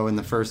 7 go in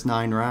the first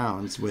 9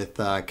 rounds with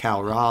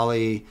Cal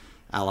Raleigh,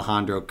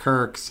 Alejandro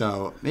Kirk.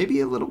 So maybe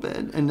a little bit,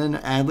 and then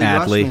Adley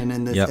Rutschman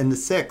in the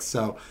 6th.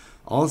 So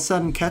all of a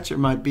sudden, catcher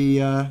might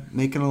be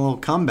making a little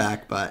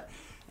comeback. But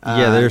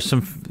there's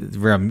some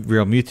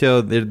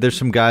Realmuto. There's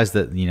some guys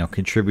that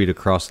contribute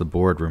across the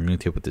board.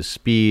 Realmuto with his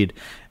speed.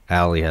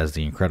 Alley has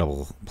the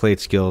incredible plate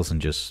skills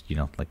and just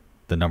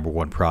the number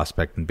 1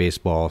 prospect in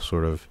baseball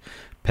sort of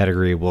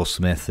pedigree. Will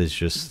Smith is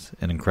just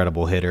an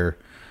incredible hitter.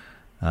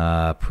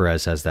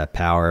 Perez has that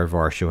power.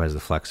 Varsho has the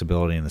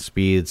flexibility and the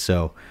speed.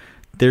 So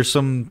there's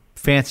some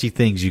fancy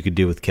things you could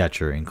do with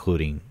catcher,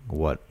 including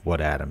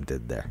what Adam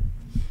did there.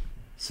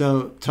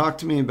 So talk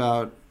to me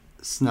about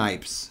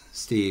Snipes,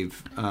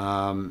 Steve.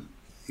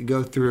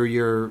 Go through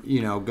your,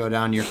 go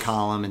down your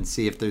column and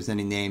see if there's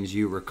any names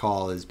you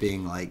recall as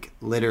being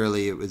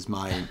literally it was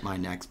my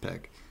next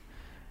pick.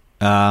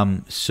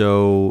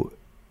 So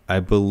I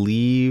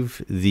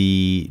believe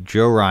the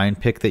Joe Ryan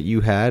pick that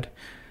you had,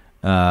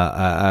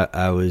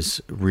 I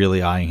was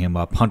really eyeing him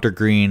up. Hunter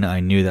Green, I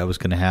knew that was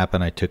going to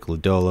happen. I took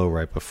Lodolo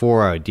right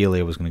before.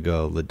 Ideally, I was going to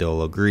go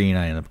Lodolo Green.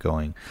 I ended up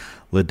going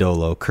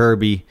Lodolo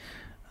Kirby.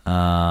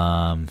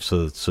 So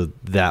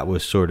that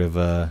was sort of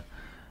a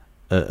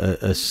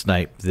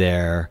snipe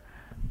there.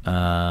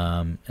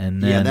 And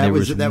then there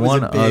was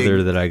one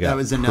other that I got. That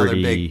was another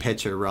big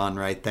pitcher run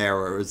right there,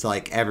 where it was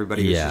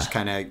everybody was just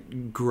kind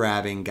of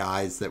grabbing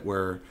guys that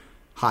were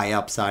high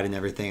upside and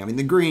everything. I mean,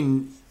 the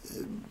Green,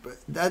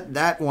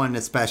 that one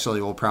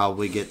especially will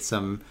probably get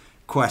some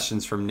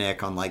questions from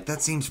Nick on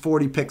that seems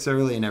 40 picks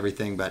early and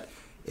everything, but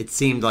it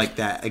seemed like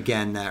that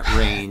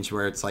range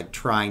where it's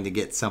trying to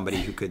get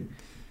somebody who could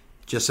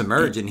just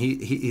emerge, and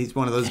he's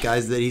one of those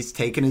guys that he's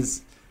taken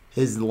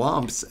his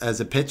lumps as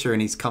a pitcher,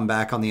 and he's come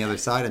back on the other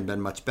side and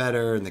been much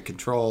better, and the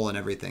control and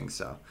everything.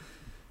 So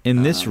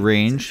in this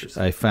range,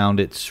 I found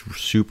it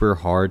super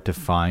hard to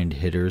find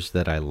hitters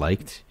that I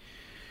liked.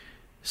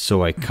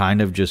 So I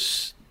kind of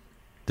just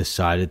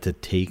decided to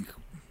take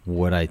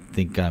what I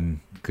think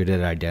I'm good at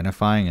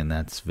identifying, and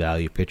that's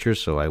value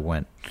pitchers. So I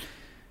went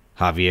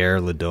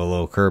Javier,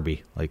 Lodolo,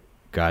 Kirby,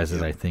 guys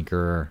that I think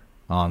are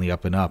on the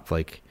up and up.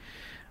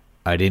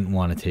 I didn't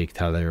want to take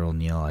Tyler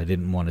O'Neill. I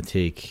didn't want to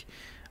take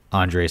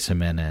Andres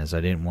Jimenez.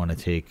 I didn't want to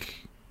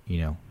take,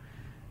 Bryce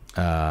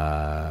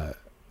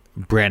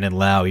Brandon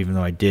Lau, even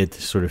though I did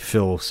to sort of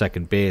fill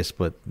second base.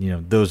 But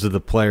those are the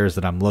players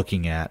that I'm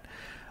looking at.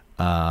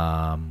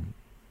 Yeah,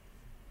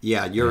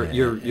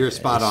 you're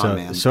spot on,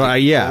 man. So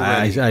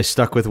I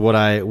stuck with what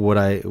I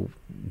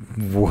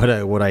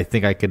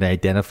think I can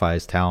identify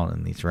as talent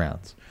in these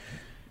rounds.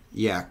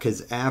 Yeah,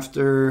 because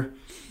after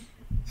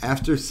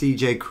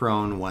C.J.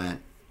 Cron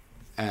went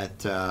at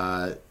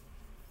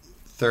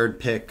third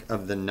pick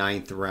of the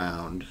 9th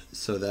round,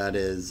 so that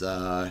is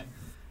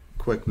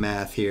quick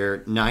math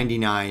here,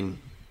 99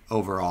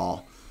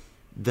 overall.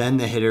 Then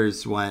the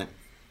hitters went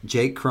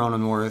Jake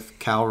Cronenworth,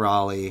 Cal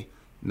Raleigh,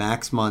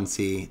 Max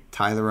Muncy,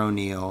 Tyler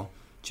O'Neill,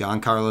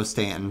 Giancarlo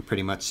Stanton,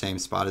 pretty much same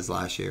spot as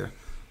last year,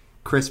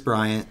 Chris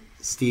Bryant,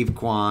 Steve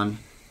Kwan,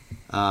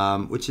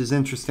 which is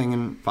interesting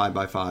in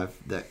 5x5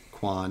 that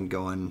Kwan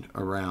going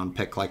around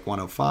pick like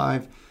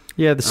 105.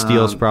 Yeah, the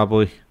steals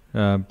probably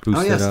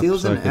boosted up.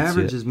 Steals so and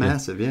average is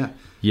massive, yeah.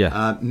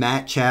 Yeah.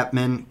 Matt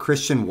Chapman,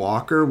 Christian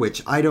Walker,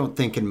 which I don't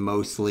think in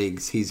most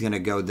leagues he's going to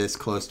go this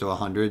close to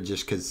 100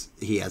 just because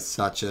he has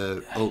such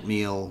a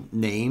oatmeal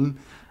name.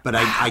 But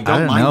I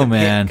don't mind the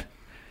man. pick.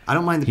 I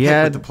don't mind the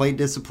pick with the plate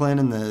discipline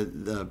and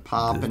the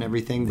pop and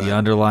everything. The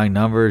underlying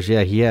numbers,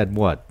 yeah, he had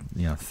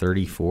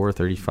 34,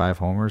 35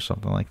 homers,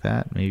 something like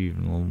that, maybe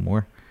even a little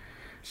more.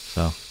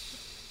 So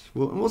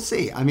we'll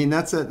see. I mean,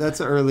 that's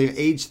a early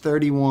age,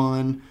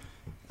 31,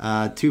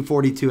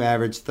 242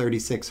 average,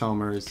 36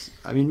 homers.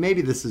 I mean,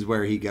 maybe this is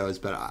where he goes,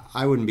 but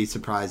I wouldn't be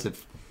surprised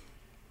if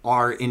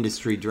our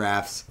industry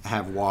drafts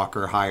have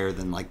Walker higher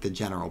than like the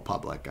general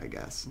public, I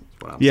guess. Is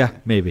what I'm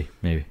saying. Maybe,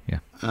 yeah.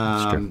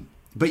 That's true.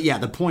 But yeah,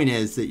 the point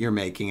is that you're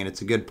making, and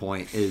it's a good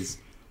point, is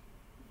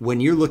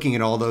when you're looking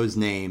at all those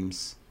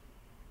names,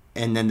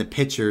 and then the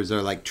pitchers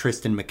are like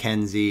Tristan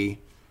McKenzie,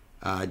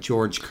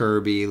 George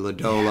Kirby,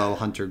 Lodolo,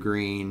 Hunter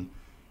Green,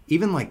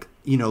 even like,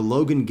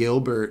 Logan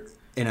Gilbert,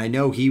 and I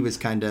know he was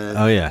kind of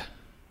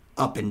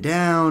up and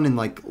down, and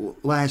like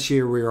last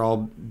year we were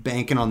all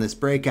banking on this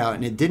breakout,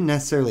 and it didn't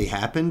necessarily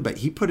happen, but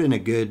he put in a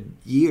good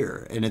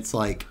year, and it's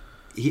like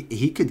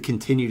he could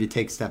continue to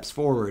take steps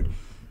forward.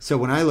 So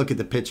when I look at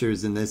the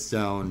pitchers in this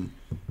zone,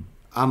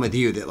 I'm with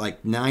you that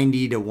like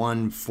 90 to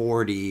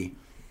 140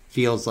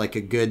 feels like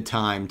a good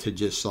time to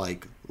just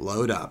like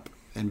load up.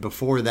 And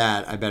before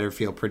that, I better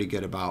feel pretty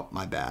good about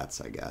my bats,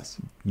 I guess.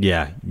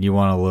 Yeah, you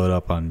want to load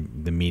up on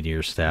the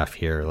Meteor staff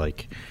here.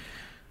 Like,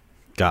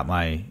 got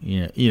my,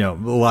 a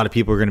lot of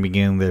people are going to be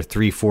getting their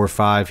 3, 4,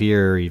 5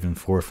 here, or even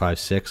 4, 5,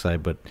 6.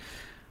 But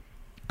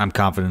I'm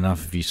confident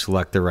enough if you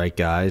select the right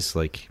guys,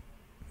 like,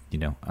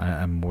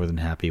 I'm more than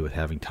happy with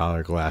having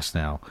Tyler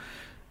Glasnow,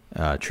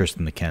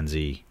 Tristan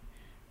McKenzie,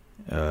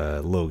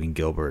 Logan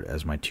Gilbert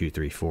as my 2,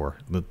 3, 4.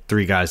 The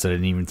 3 guys that I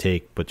didn't even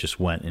take, but just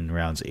went in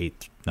rounds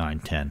 8, 9,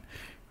 10.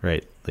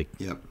 Right? Like,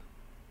 yep.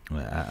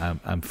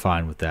 I'm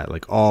fine with that.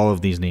 Like all of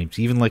these names,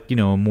 even like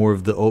more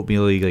of the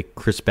oatmeal league, like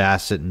Chris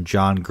Bassett and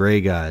John Gray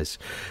guys,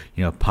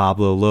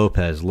 Pablo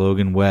Lopez,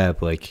 Logan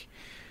Webb. Like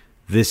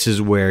this is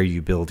where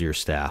you build your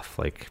staff.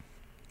 Like.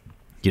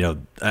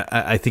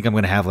 I think I'm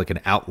going to have like an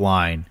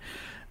outline,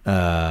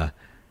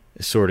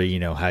 sort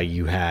of, how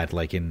you had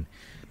like in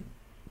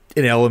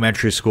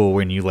elementary school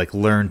when you like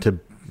learn to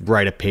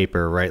write a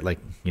paper, right? Like,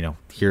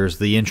 here's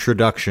the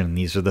introduction.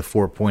 These are the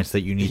 4 points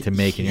that you need to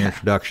make in your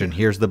introduction.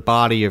 Here's the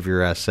body of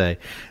your essay.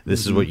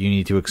 This is what you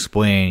need to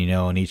explain,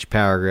 in each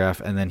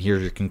paragraph. And then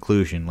here's your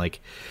conclusion. Like,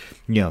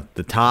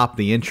 the top,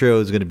 the intro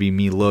is going to be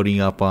me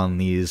loading up on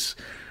these,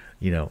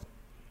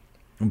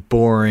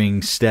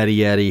 boring,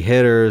 steady Eddie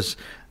hitters.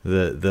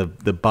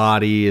 The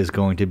body is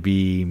going to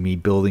be me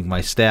building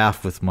my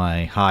staff with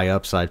my high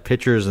upside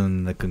pitchers,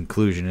 and the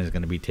conclusion is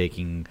going to be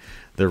taking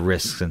the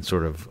risks and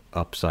sort of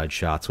upside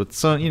shots with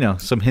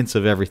some hints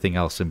of everything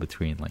else in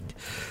between. Like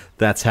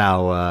that's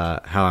how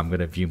I'm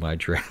going to view my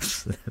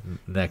drafts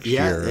next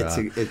year.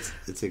 Yeah,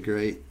 it's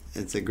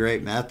a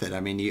great method. I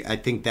mean, I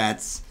think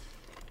that's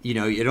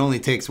it only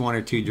takes 1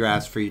 or 2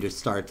 drafts for you to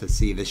start to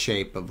see the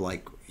shape of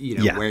like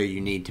where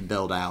you need to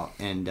build out.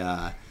 And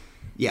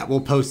yeah,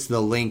 we'll post the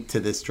link to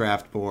this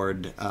draft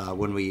board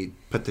when we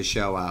put the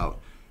show out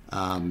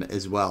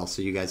as well,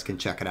 so you guys can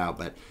check it out.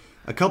 But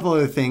a couple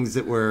other things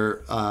that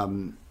were,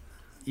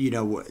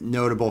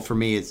 notable for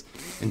me is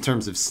in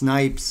terms of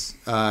snipes.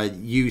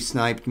 You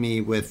sniped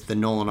me with the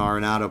Nolan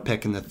Arenado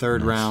pick in the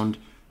 3rd round.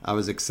 I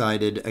was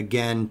excited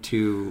again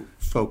to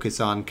focus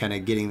on kind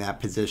of getting that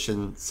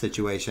position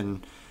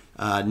situation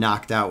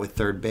knocked out with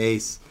third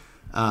base.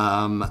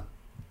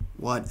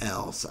 What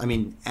else? I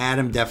mean,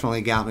 Adam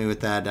definitely got me with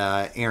that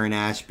Aaron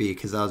Ashby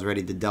because I was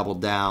ready to double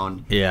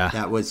down. Yeah.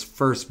 That was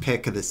first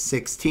pick of the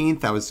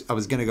 16th. I was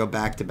going to go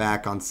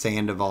back-to-back on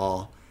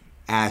Sandoval,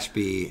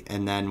 Ashby,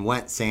 and then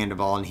went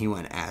Sandoval, and he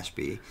went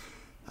Ashby.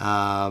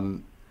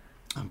 I'm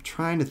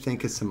trying to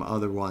think of some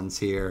other ones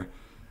here.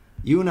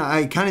 You and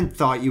I kind of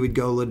thought you would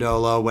go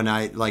Lodolo when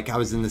I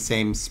was in the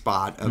same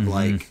spot of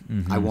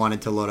I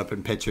wanted to load up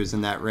in pitchers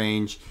in that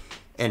range.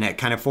 And it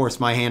kind of forced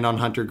my hand on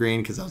Hunter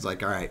Green because I was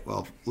like, all right,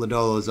 well,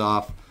 Lodolo's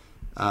off.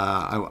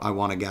 I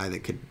want a guy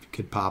that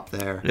could pop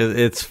there.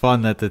 It's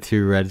fun that the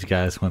two Reds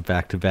guys went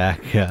back to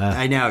back.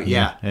 I know,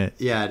 yeah, it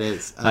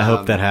is. I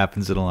hope that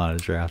happens in a lot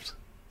of drafts.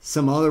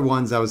 Some other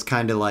ones I was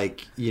kind of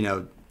like,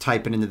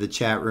 typing into the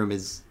chat room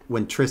is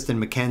when Tristan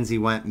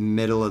McKenzie went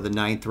middle of the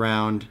 9th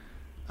round,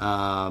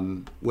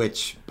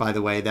 which, by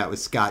the way, that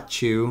was Scott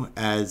Chu,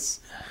 as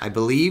I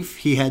believe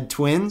he had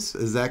twins.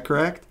 Is that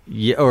correct?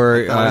 Yeah,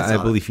 or I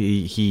believe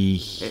he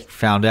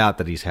found out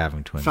that he's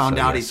having twins.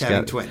 He's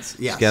having twins.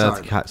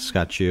 Yeah,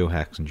 Scott Chu,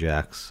 Hacks and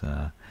Jacks.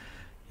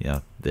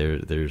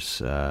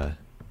 There's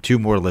 2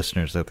 more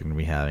listeners that they're going to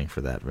be having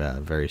for that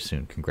very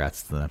soon.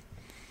 Congrats to them.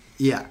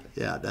 Yeah,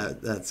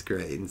 that's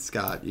great. And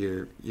Scott,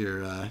 you're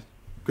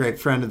great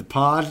friend of the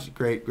pod,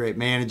 great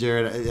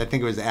manager. I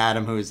think it was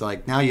Adam who was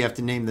like, now you have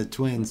to name the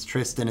twins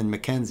Tristan and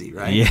McKenzie,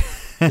 right? Yeah.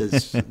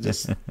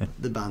 just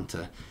the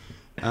banter.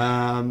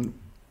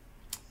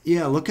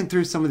 Looking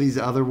through some of these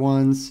other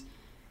ones,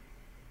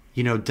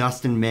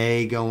 Dustin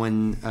May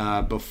going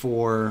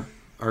before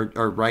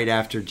or right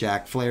after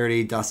Jack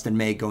Flaherty, Dustin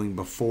May going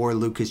before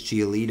Lucas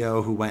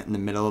Giolito, who went in the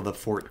middle of the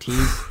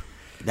 14th.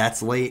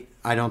 That's late.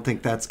 I don't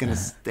think that's going to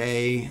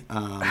stay.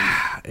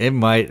 It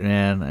might,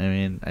 man. I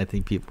mean, I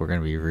think people are going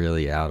to be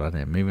really out on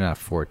him. Maybe not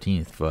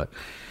 14th, but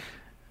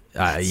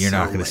you're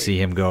not going to see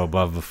him go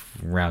above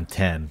round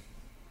 10.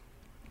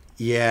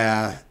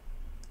 Yeah,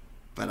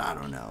 but I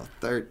don't know.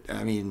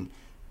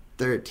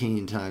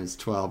 13 times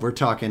 12. We're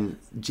talking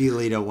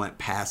Giolito went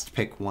past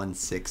pick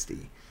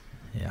 160.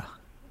 Yeah.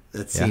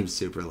 That seems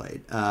super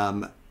late.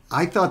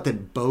 I thought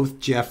that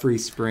both Jeffrey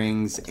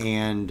Springs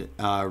and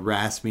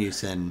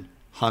Rasmussen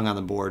hung on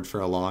the board for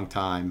a long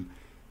time.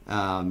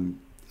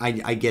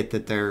 I get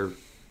that they're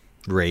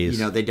raised.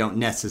 They don't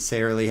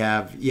necessarily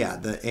have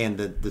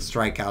the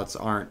strikeouts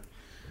aren't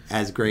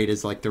as great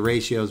as like the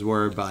ratios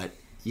were, but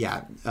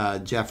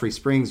Jeffrey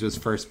Springs was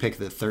first pick of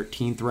the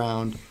 13th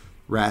round.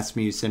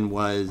 Rasmussen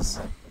was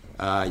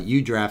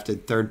you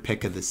drafted third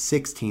pick of the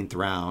 16th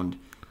round.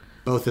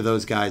 Both of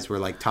those guys were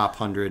like top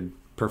 100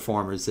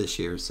 performers this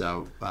year,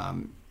 so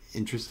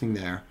interesting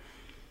there.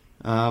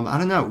 I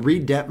don't know.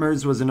 Reed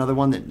Detmers was another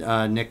one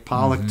that Nick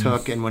Pollock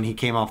took, and when he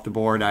came off the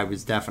board,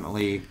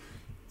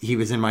 he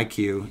was in my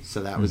queue,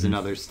 so that was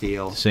another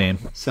steal. Same.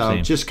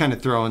 Just kind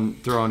of throwing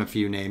a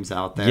few names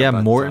out there. Yeah,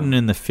 but, Morton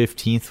in the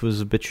 15th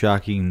was a bit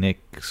shocking.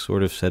 Nick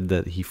sort of said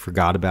that he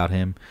forgot about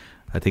him.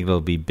 I think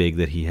it'll be big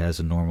that he has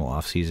a normal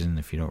offseason.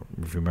 If you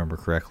remember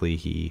correctly,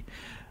 he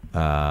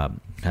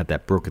had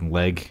that broken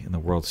leg in the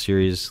World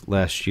Series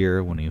last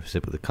year when he was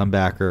hit with a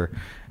comebacker,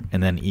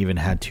 and then even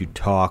had to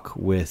talk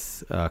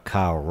with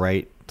Kyle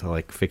Wright to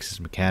like fix his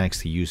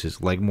mechanics to use his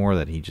leg more,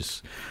 that he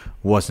just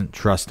wasn't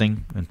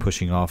trusting and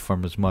pushing off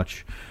from as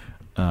much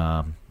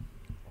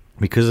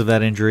because of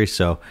that injury.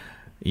 So,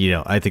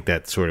 I think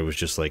that sort of was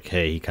just like,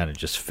 hey, he kind of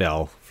just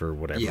fell for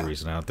whatever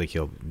reason. I don't think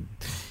he'll,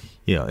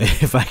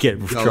 if I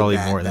get Charlie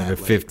Morton in the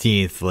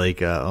 15th,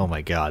 like, oh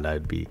my God,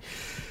 I'd be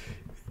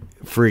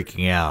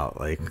freaking out,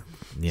 like,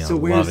 so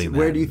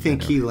where do you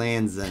think he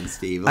lands then,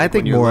 Steve? Like, I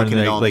think more in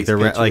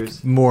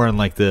more in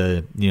like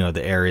the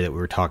the area that we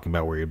were talking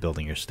about where you're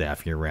building your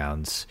staff, your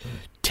rounds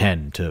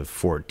 10 to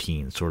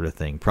 14 sort of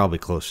thing, probably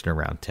closer to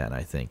around 10.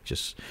 I think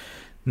just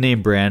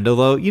name brand.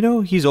 Although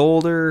he's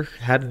older,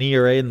 had an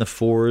ERA in the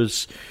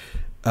 4s.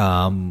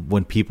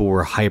 When people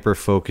were hyper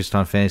focused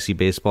on fantasy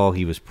baseball,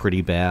 he was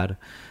pretty bad.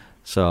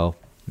 So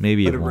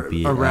maybe it won't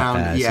be around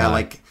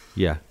as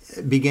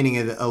beginning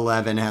of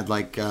 11 had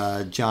like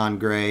John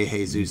Gray,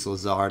 Jesus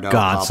Luzardo,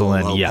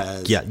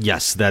 Gonsolin,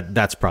 yes,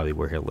 that's probably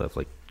where he'll live.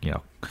 Like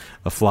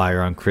a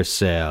flyer on Chris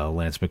Sale,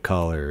 Lance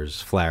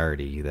McCullers,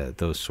 Flaherty,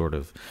 those sort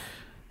of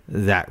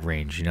that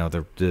range.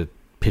 The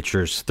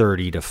pitchers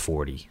 30 to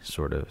 40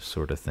 sort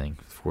of thing,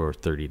 for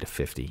 30 to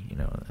 50.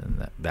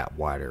 In that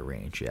wider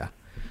range. Yeah.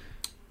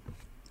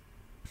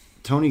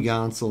 Tony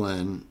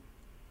Gonsolin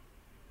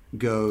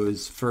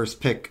goes first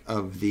pick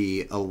of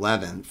the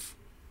 11th.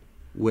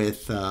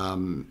 With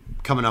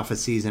coming off a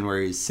season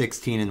where he's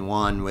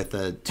 16-1 with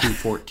a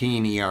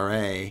 2.14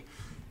 ERA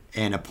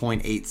and a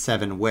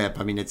 .87 WHIP.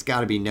 I mean, it's got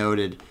to be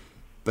noted,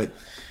 but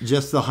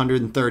just the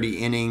 130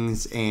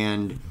 innings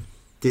and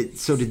did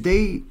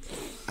they?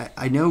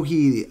 I know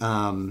he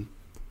kind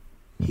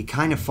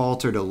of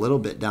faltered a little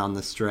bit down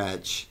the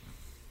stretch,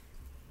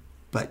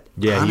 but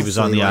honestly, he was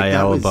on the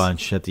IL a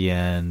bunch at the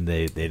end.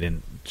 They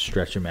didn't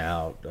stretch him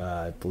out.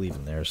 I believe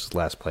in their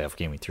last playoff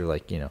game he threw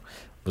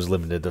was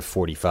limited to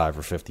 45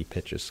 or 50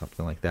 pitches,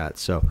 something like that.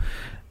 So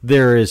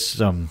there is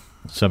some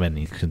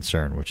any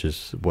concern, which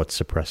is what's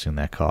suppressing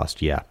that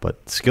cost. Yeah,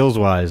 but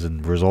skills-wise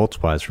and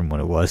results-wise from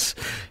what it was,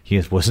 he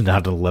was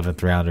not an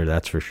 11th rounder,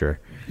 that's for sure.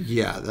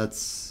 Yeah,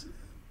 that's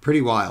pretty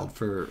wild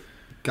for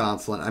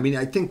Gonsolin. I mean,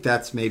 I think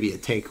that's maybe a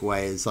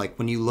takeaway is like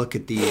when you look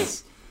at the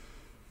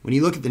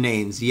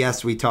names,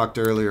 yes, we talked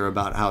earlier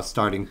about how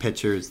starting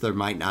pitchers, there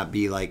might not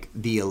be like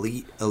the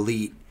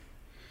elite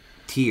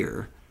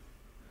tier.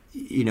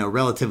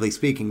 Relatively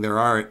speaking, there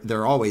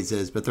always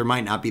is, but there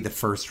might not be the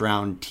first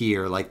round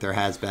tier like there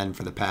has been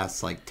for the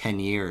past like 10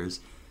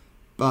 years.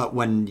 But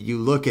when you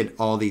look at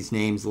all these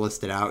names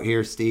listed out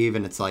here, Steve,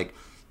 and it's like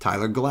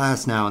Tyler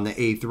Glasnow in the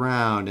 8th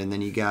round, and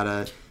then you got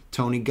a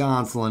Tony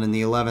Gonsolin in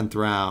the 11th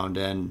round,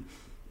 and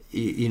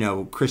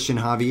Christian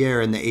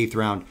Javier in the 8th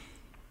round.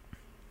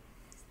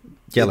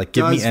 Yeah, like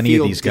give me any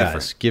of these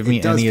guys. Give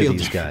me any of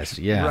these guys.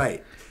 Yeah,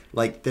 right.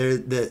 Like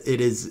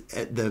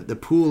the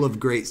pool of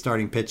great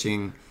starting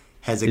pitching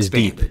has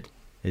expanded.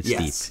 It's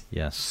deep.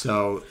 Yes.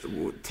 So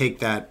take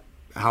that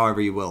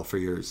however you will for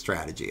your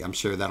strategy. I'm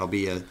sure that'll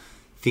be a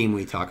theme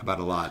we talk about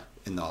a lot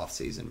in the off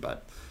season.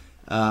 But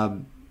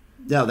no,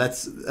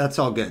 that's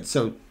all good.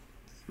 So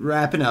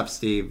wrapping up,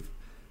 Steve,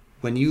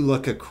 when you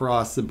look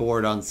across the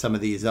board on some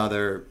of these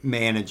other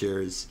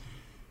managers,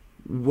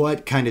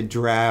 what kind of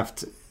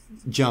draft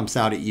jumps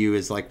out at you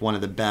as like one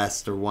of the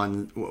best, or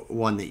one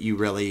that you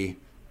really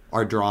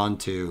are drawn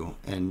to,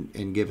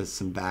 and give us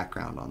some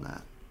background on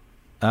that?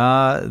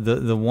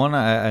 The one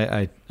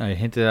I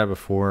hinted at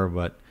before,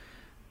 but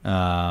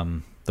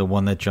the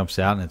one that jumps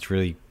out, and it's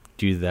really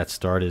due to that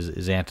start,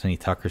 is Anthony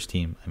Tucker's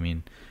team. I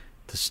mean,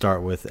 to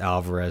start with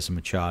Alvarez and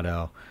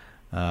Machado,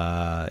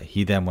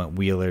 he then went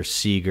Wheeler,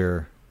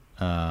 Seager,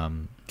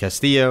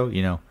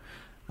 Castillo.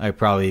 I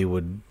probably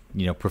would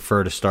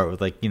prefer to start with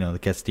the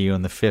Castillo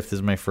in the 5th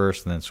is my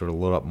first, and then sort of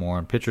load up more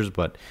on pitchers.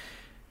 But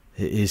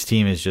his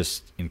team is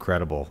just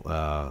incredible.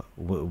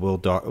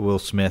 Will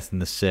Smith in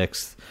the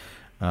 6th,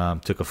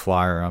 took a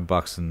flyer on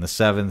Buxton in the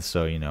 7th.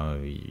 So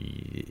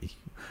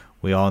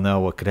we all know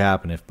what could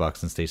happen if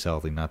Buxton stays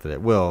healthy. Not that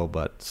it will,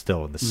 but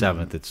still in the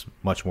 7th, it's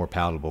much more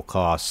palatable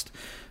cost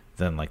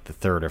than like the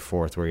 3rd or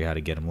 4th where you had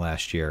to get him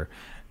last year.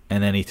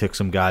 And then he took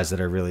some guys that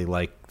I really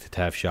like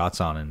to have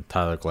shots on, and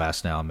Tyler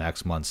Glasnow,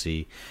 Max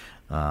Muncy.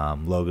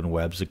 Logan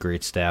Webb's a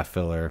great staff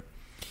filler,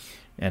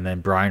 and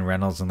then Brian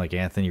Reynolds and like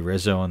Anthony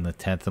Rizzo in the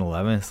 10th and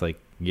 11th.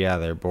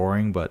 They're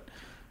boring, but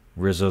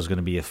Rizzo's going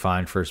to be a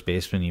fine first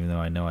baseman. Even though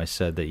I know I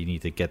said that you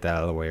need to get that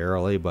out of the way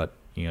early, but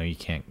you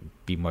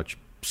can't be much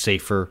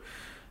safer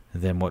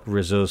than what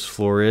Rizzo's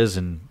floor is.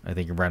 And I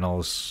think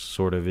Reynolds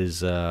sort of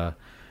is an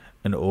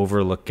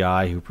overlooked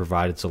guy who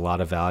provided a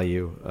lot of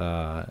value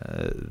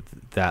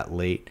that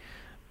late.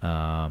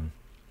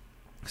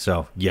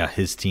 So yeah,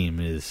 his team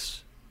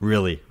is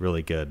really,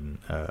 really good, and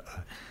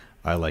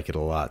I like it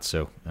a lot.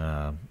 So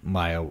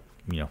my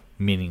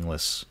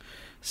meaningless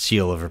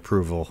seal of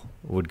approval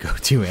would go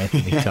to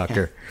Anthony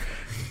Tucker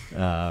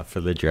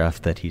for the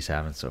draft that he's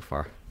having so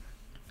far.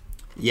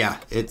 Yeah,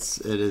 it's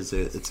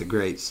a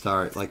great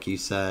start, like you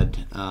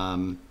said.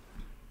 I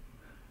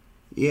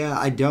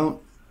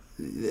don't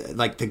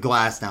like the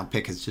Glasnow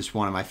pick is just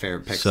one of my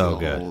favorite picks of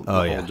the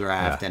whole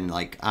draft, and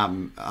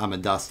I'm a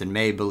Dustin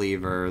May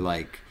believer.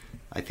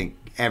 I think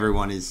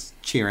everyone is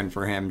cheering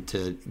for him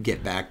to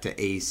get back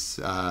to ace,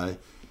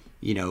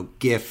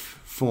 GIF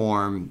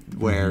form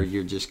where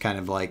you're just kind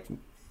of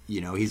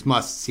he's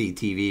must-see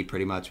TV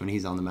pretty much when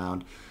he's on the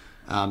mound.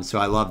 So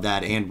I love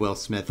that, and Will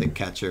Smith at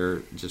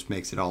catcher just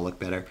makes it all look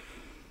better.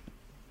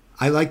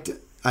 I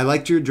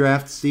liked your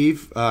draft,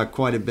 Steve,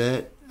 quite a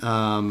bit.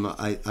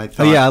 I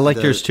thought I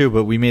liked yours too,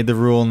 but we made the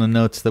rule in the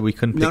notes that we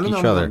couldn't pick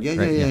each other. Yeah,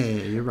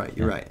 you're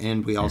right.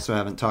 And we also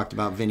haven't talked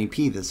about Vinny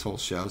P this whole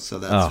show, so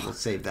we'll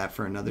save that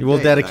for another day.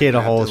 We'll dedicate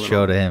a whole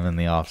show to him in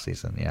the off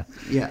season.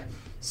 Yeah.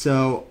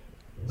 So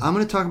I'm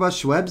going to talk about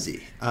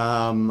Schwebzy.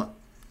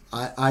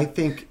 I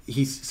think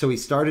he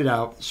started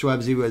out.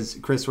 Schwebzy was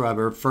Chris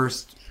Webber,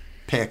 first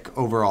pick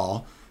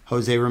overall.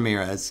 Jose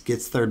Ramirez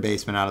gets third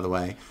baseman out of the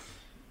way,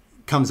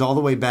 comes all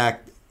the way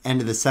back. End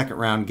of the 2nd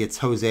round gets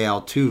Jose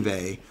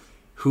Altuve,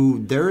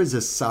 who there is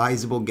a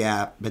sizable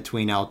gap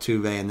between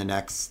Altuve and the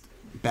next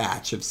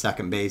batch of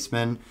second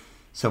basemen.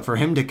 So for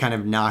him to kind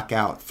of knock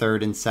out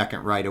 3rd and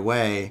 2nd right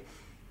away,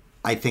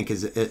 I think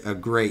is a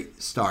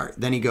great start.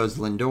 Then he goes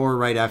Lindor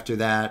right after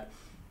that.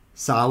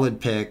 Solid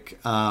pick.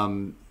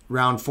 Round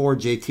 4,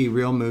 JT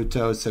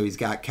Realmuto, so he's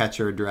got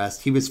catcher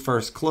addressed. He was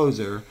first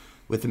closer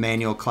with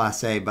Emmanuel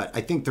Clase, but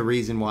I think the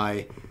reason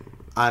why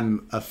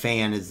I'm a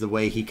fan is the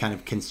way he kind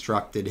of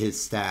constructed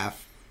his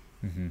staff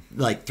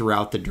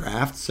throughout the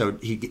draft. So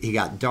he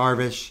got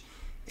Darvish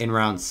in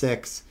round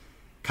 6,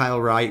 Kyle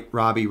Wright,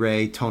 Robbie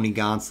Ray, Tony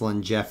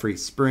Gonsolin, Jeffrey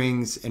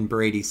Springs, and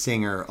Brady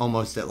Singer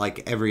almost at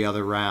every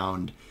other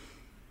round.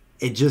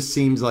 It just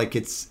seems like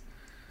it's,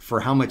 for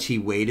how much he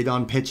waited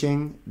on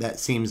pitching, that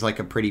seems like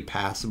a pretty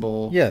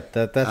passable. Yeah,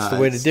 that's the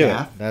way to do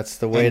it. That's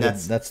the way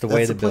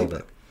to build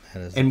it.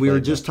 And we were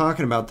just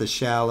talking about the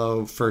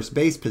shallow first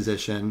base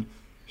position.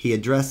 He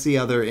addressed the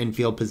other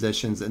infield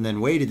positions and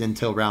then waited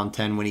until round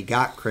 10 when he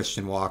got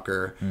Christian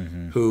Walker,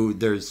 who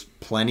there's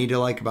plenty to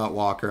like about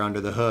Walker under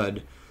the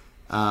hood.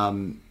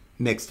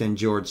 Mixed in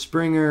George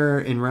Springer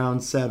in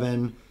round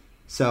 7.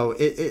 So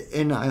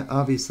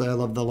obviously I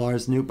love the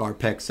Lars Nootbaar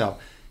pick. So,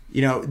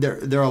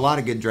 there are a lot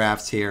of good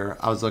drafts here.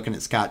 I was looking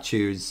at Scott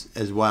Chu's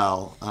as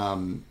well.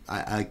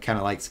 I kind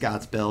of like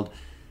Scott's build.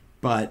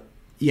 But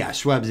yeah,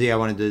 Schwebzy, I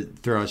wanted to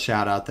throw a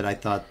shout out that I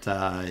thought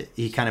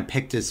he kind of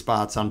picked his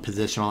spots on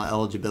positional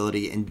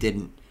eligibility and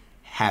didn't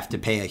have to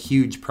pay a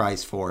huge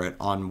price for it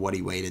on what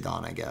he waited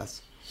on, I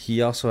guess.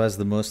 he also has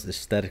the most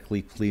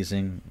aesthetically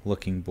pleasing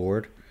looking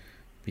board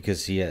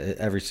because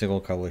every single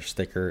color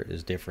sticker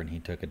is different. He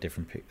took a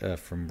different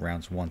from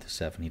rounds 1 to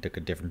 7. He took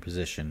a different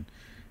position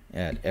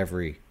at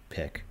every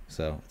pick,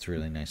 so it's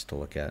really nice to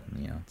look at.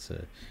 And, it's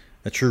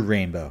a true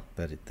rainbow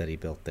that he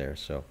built there.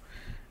 So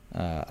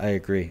I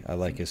agree. I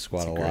like his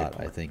squad a lot.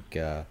 Point. I think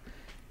to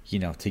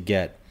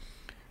get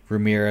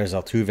Ramirez,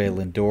 Altuve,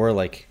 Lindor,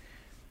 like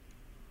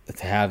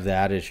to have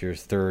that as your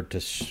third to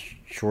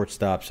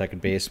shortstop,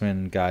 second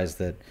baseman, guys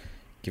that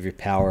give you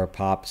power,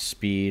 pop,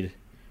 speed,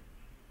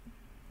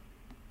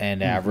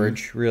 and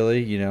average,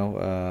 really.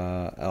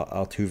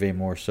 Altuve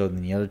more so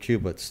than the other two,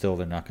 but still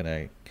they're not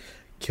going to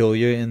kill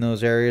you in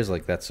those areas.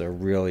 Like that's a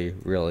really,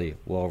 really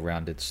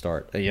well-rounded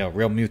start.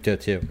 Real Muto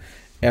too.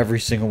 Every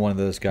single one of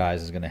those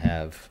guys is going to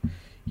have,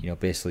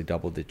 basically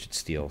double-digit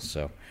steals.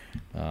 So,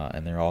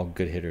 and they're all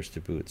good hitters to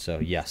boot. So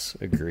yes,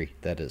 agree.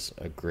 That is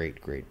a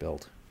great, great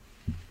build.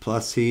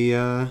 Plus, he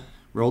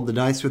rolled the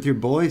dice with your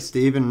boy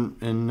Steve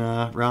in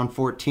round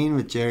 14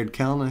 with Jared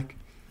Kelenic.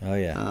 Oh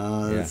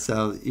yeah.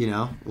 So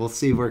we'll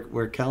see where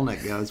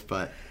Kelenic goes,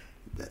 but.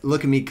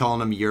 Look at me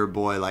calling him your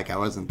boy like I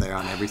wasn't there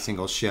on every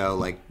single show,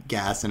 like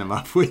gassing him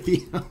up with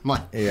you.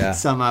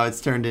 Somehow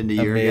it's turned into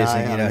your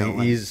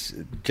guy. He's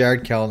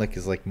Jared Kelenic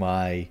is like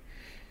my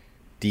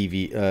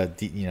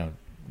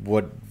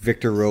what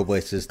Victor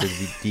Robles is to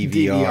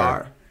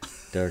DVR.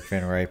 Derek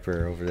Van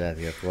Riper over that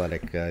The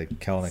Athletic.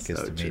 Kelenic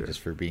is to me just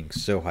for being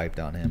so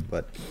hyped on him.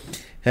 But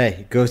hey,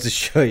 it goes to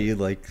show you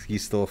like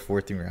he's still a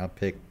 14th round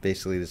pick,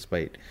 basically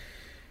despite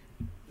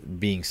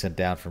being sent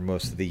down for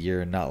most of the year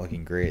and not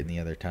looking great in the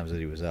other times that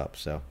he was up.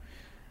 So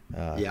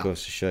it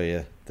goes to show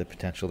you the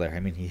potential there.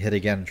 I mean, he hit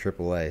again in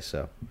AAA,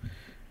 so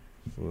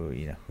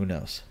who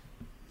knows?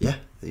 Yeah,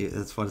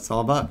 that's what it's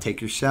all about.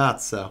 Take your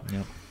shots. So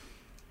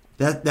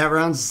that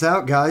rounds us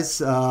out, guys.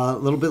 A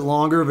little bit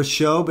longer of a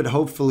show, but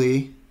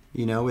hopefully,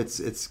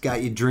 it's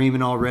got you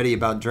dreaming already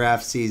about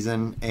draft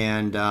season,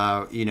 and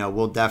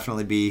we'll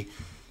definitely be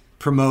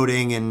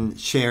promoting and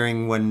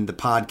sharing when the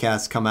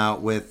podcasts come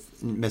out with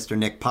Mr.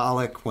 Nick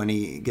Pollock when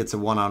he gets a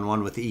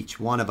one-on-one with each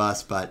one of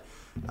us. But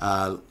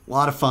a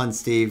lot of fun,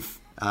 Steve.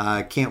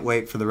 Can't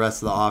wait for the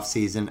rest of the off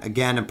season.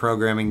 Again, a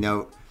programming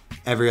note,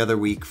 every other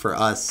week for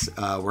us.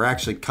 We're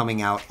actually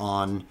coming out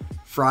on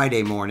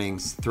Friday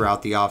mornings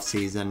throughout the off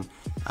season,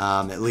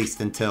 at least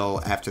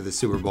until after the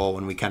Super Bowl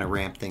when we kind of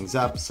ramp things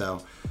up.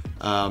 So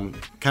kind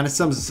of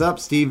sums us up.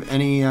 Steve,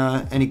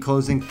 any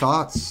closing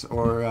thoughts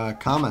or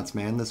comments,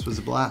 man? This was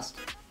a blast.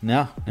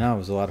 No, it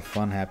was a lot of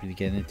fun. Happy to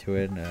get into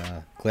it.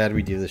 Glad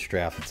we do this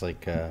draft. It's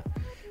like a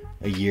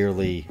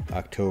yearly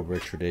October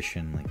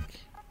tradition. Like,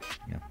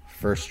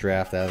 first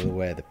draft out of the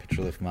way, the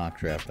Pitcher Lift mock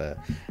draft.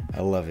 I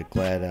love it.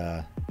 Glad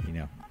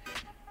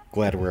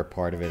we're a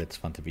part of it. It's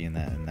fun to be in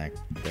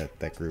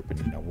that group.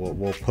 And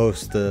we'll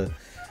post the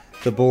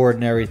board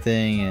and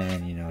everything,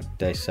 and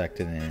dissect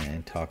it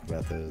and talk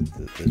about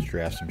the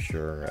drafts. I'm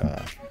sure,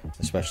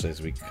 especially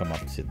as we come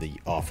up to the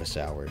office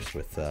hours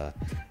with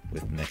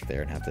Nick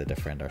there and have to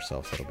defend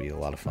ourselves. That'll be a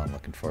lot of fun.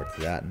 Looking forward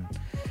to that, and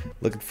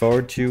looking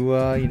forward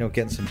to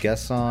getting some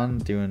guests on,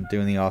 doing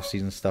the off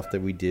season stuff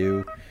that we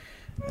do.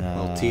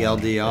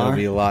 TLDR. It'll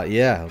be a lot.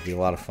 Yeah, it'll be a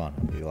lot of fun.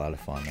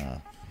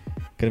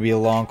 Gonna be a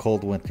long,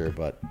 cold winter,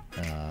 but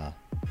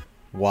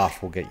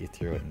WAF will get you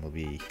through it, and it'll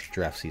be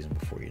draft season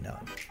before you know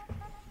it.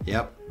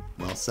 Yep,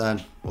 well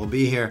said. We'll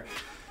be here.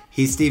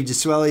 He's Steve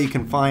Gisueli. You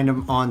can find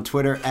him on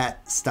Twitter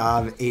at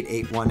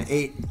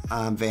Stav8818.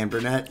 I'm Van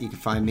Burnett. You can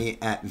find me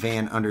at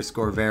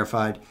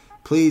Van_verified.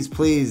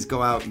 Please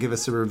go out and give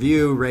us a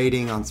review,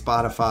 rating on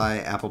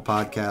Spotify, Apple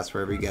Podcasts,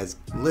 wherever you guys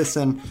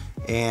listen.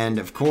 And,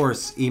 of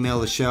course, email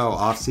the show.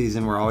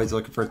 Off-season, we're always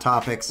looking for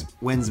topics.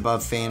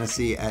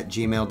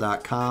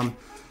 winsabovefantasy@gmail.com.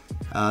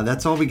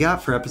 That's all we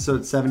got for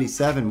episode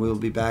 77. We'll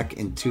be back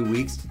in 2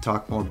 weeks to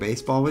talk more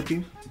baseball with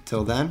you.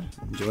 Until then,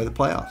 enjoy the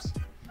playoffs.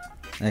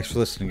 Thanks for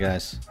listening,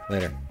 guys.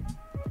 Later.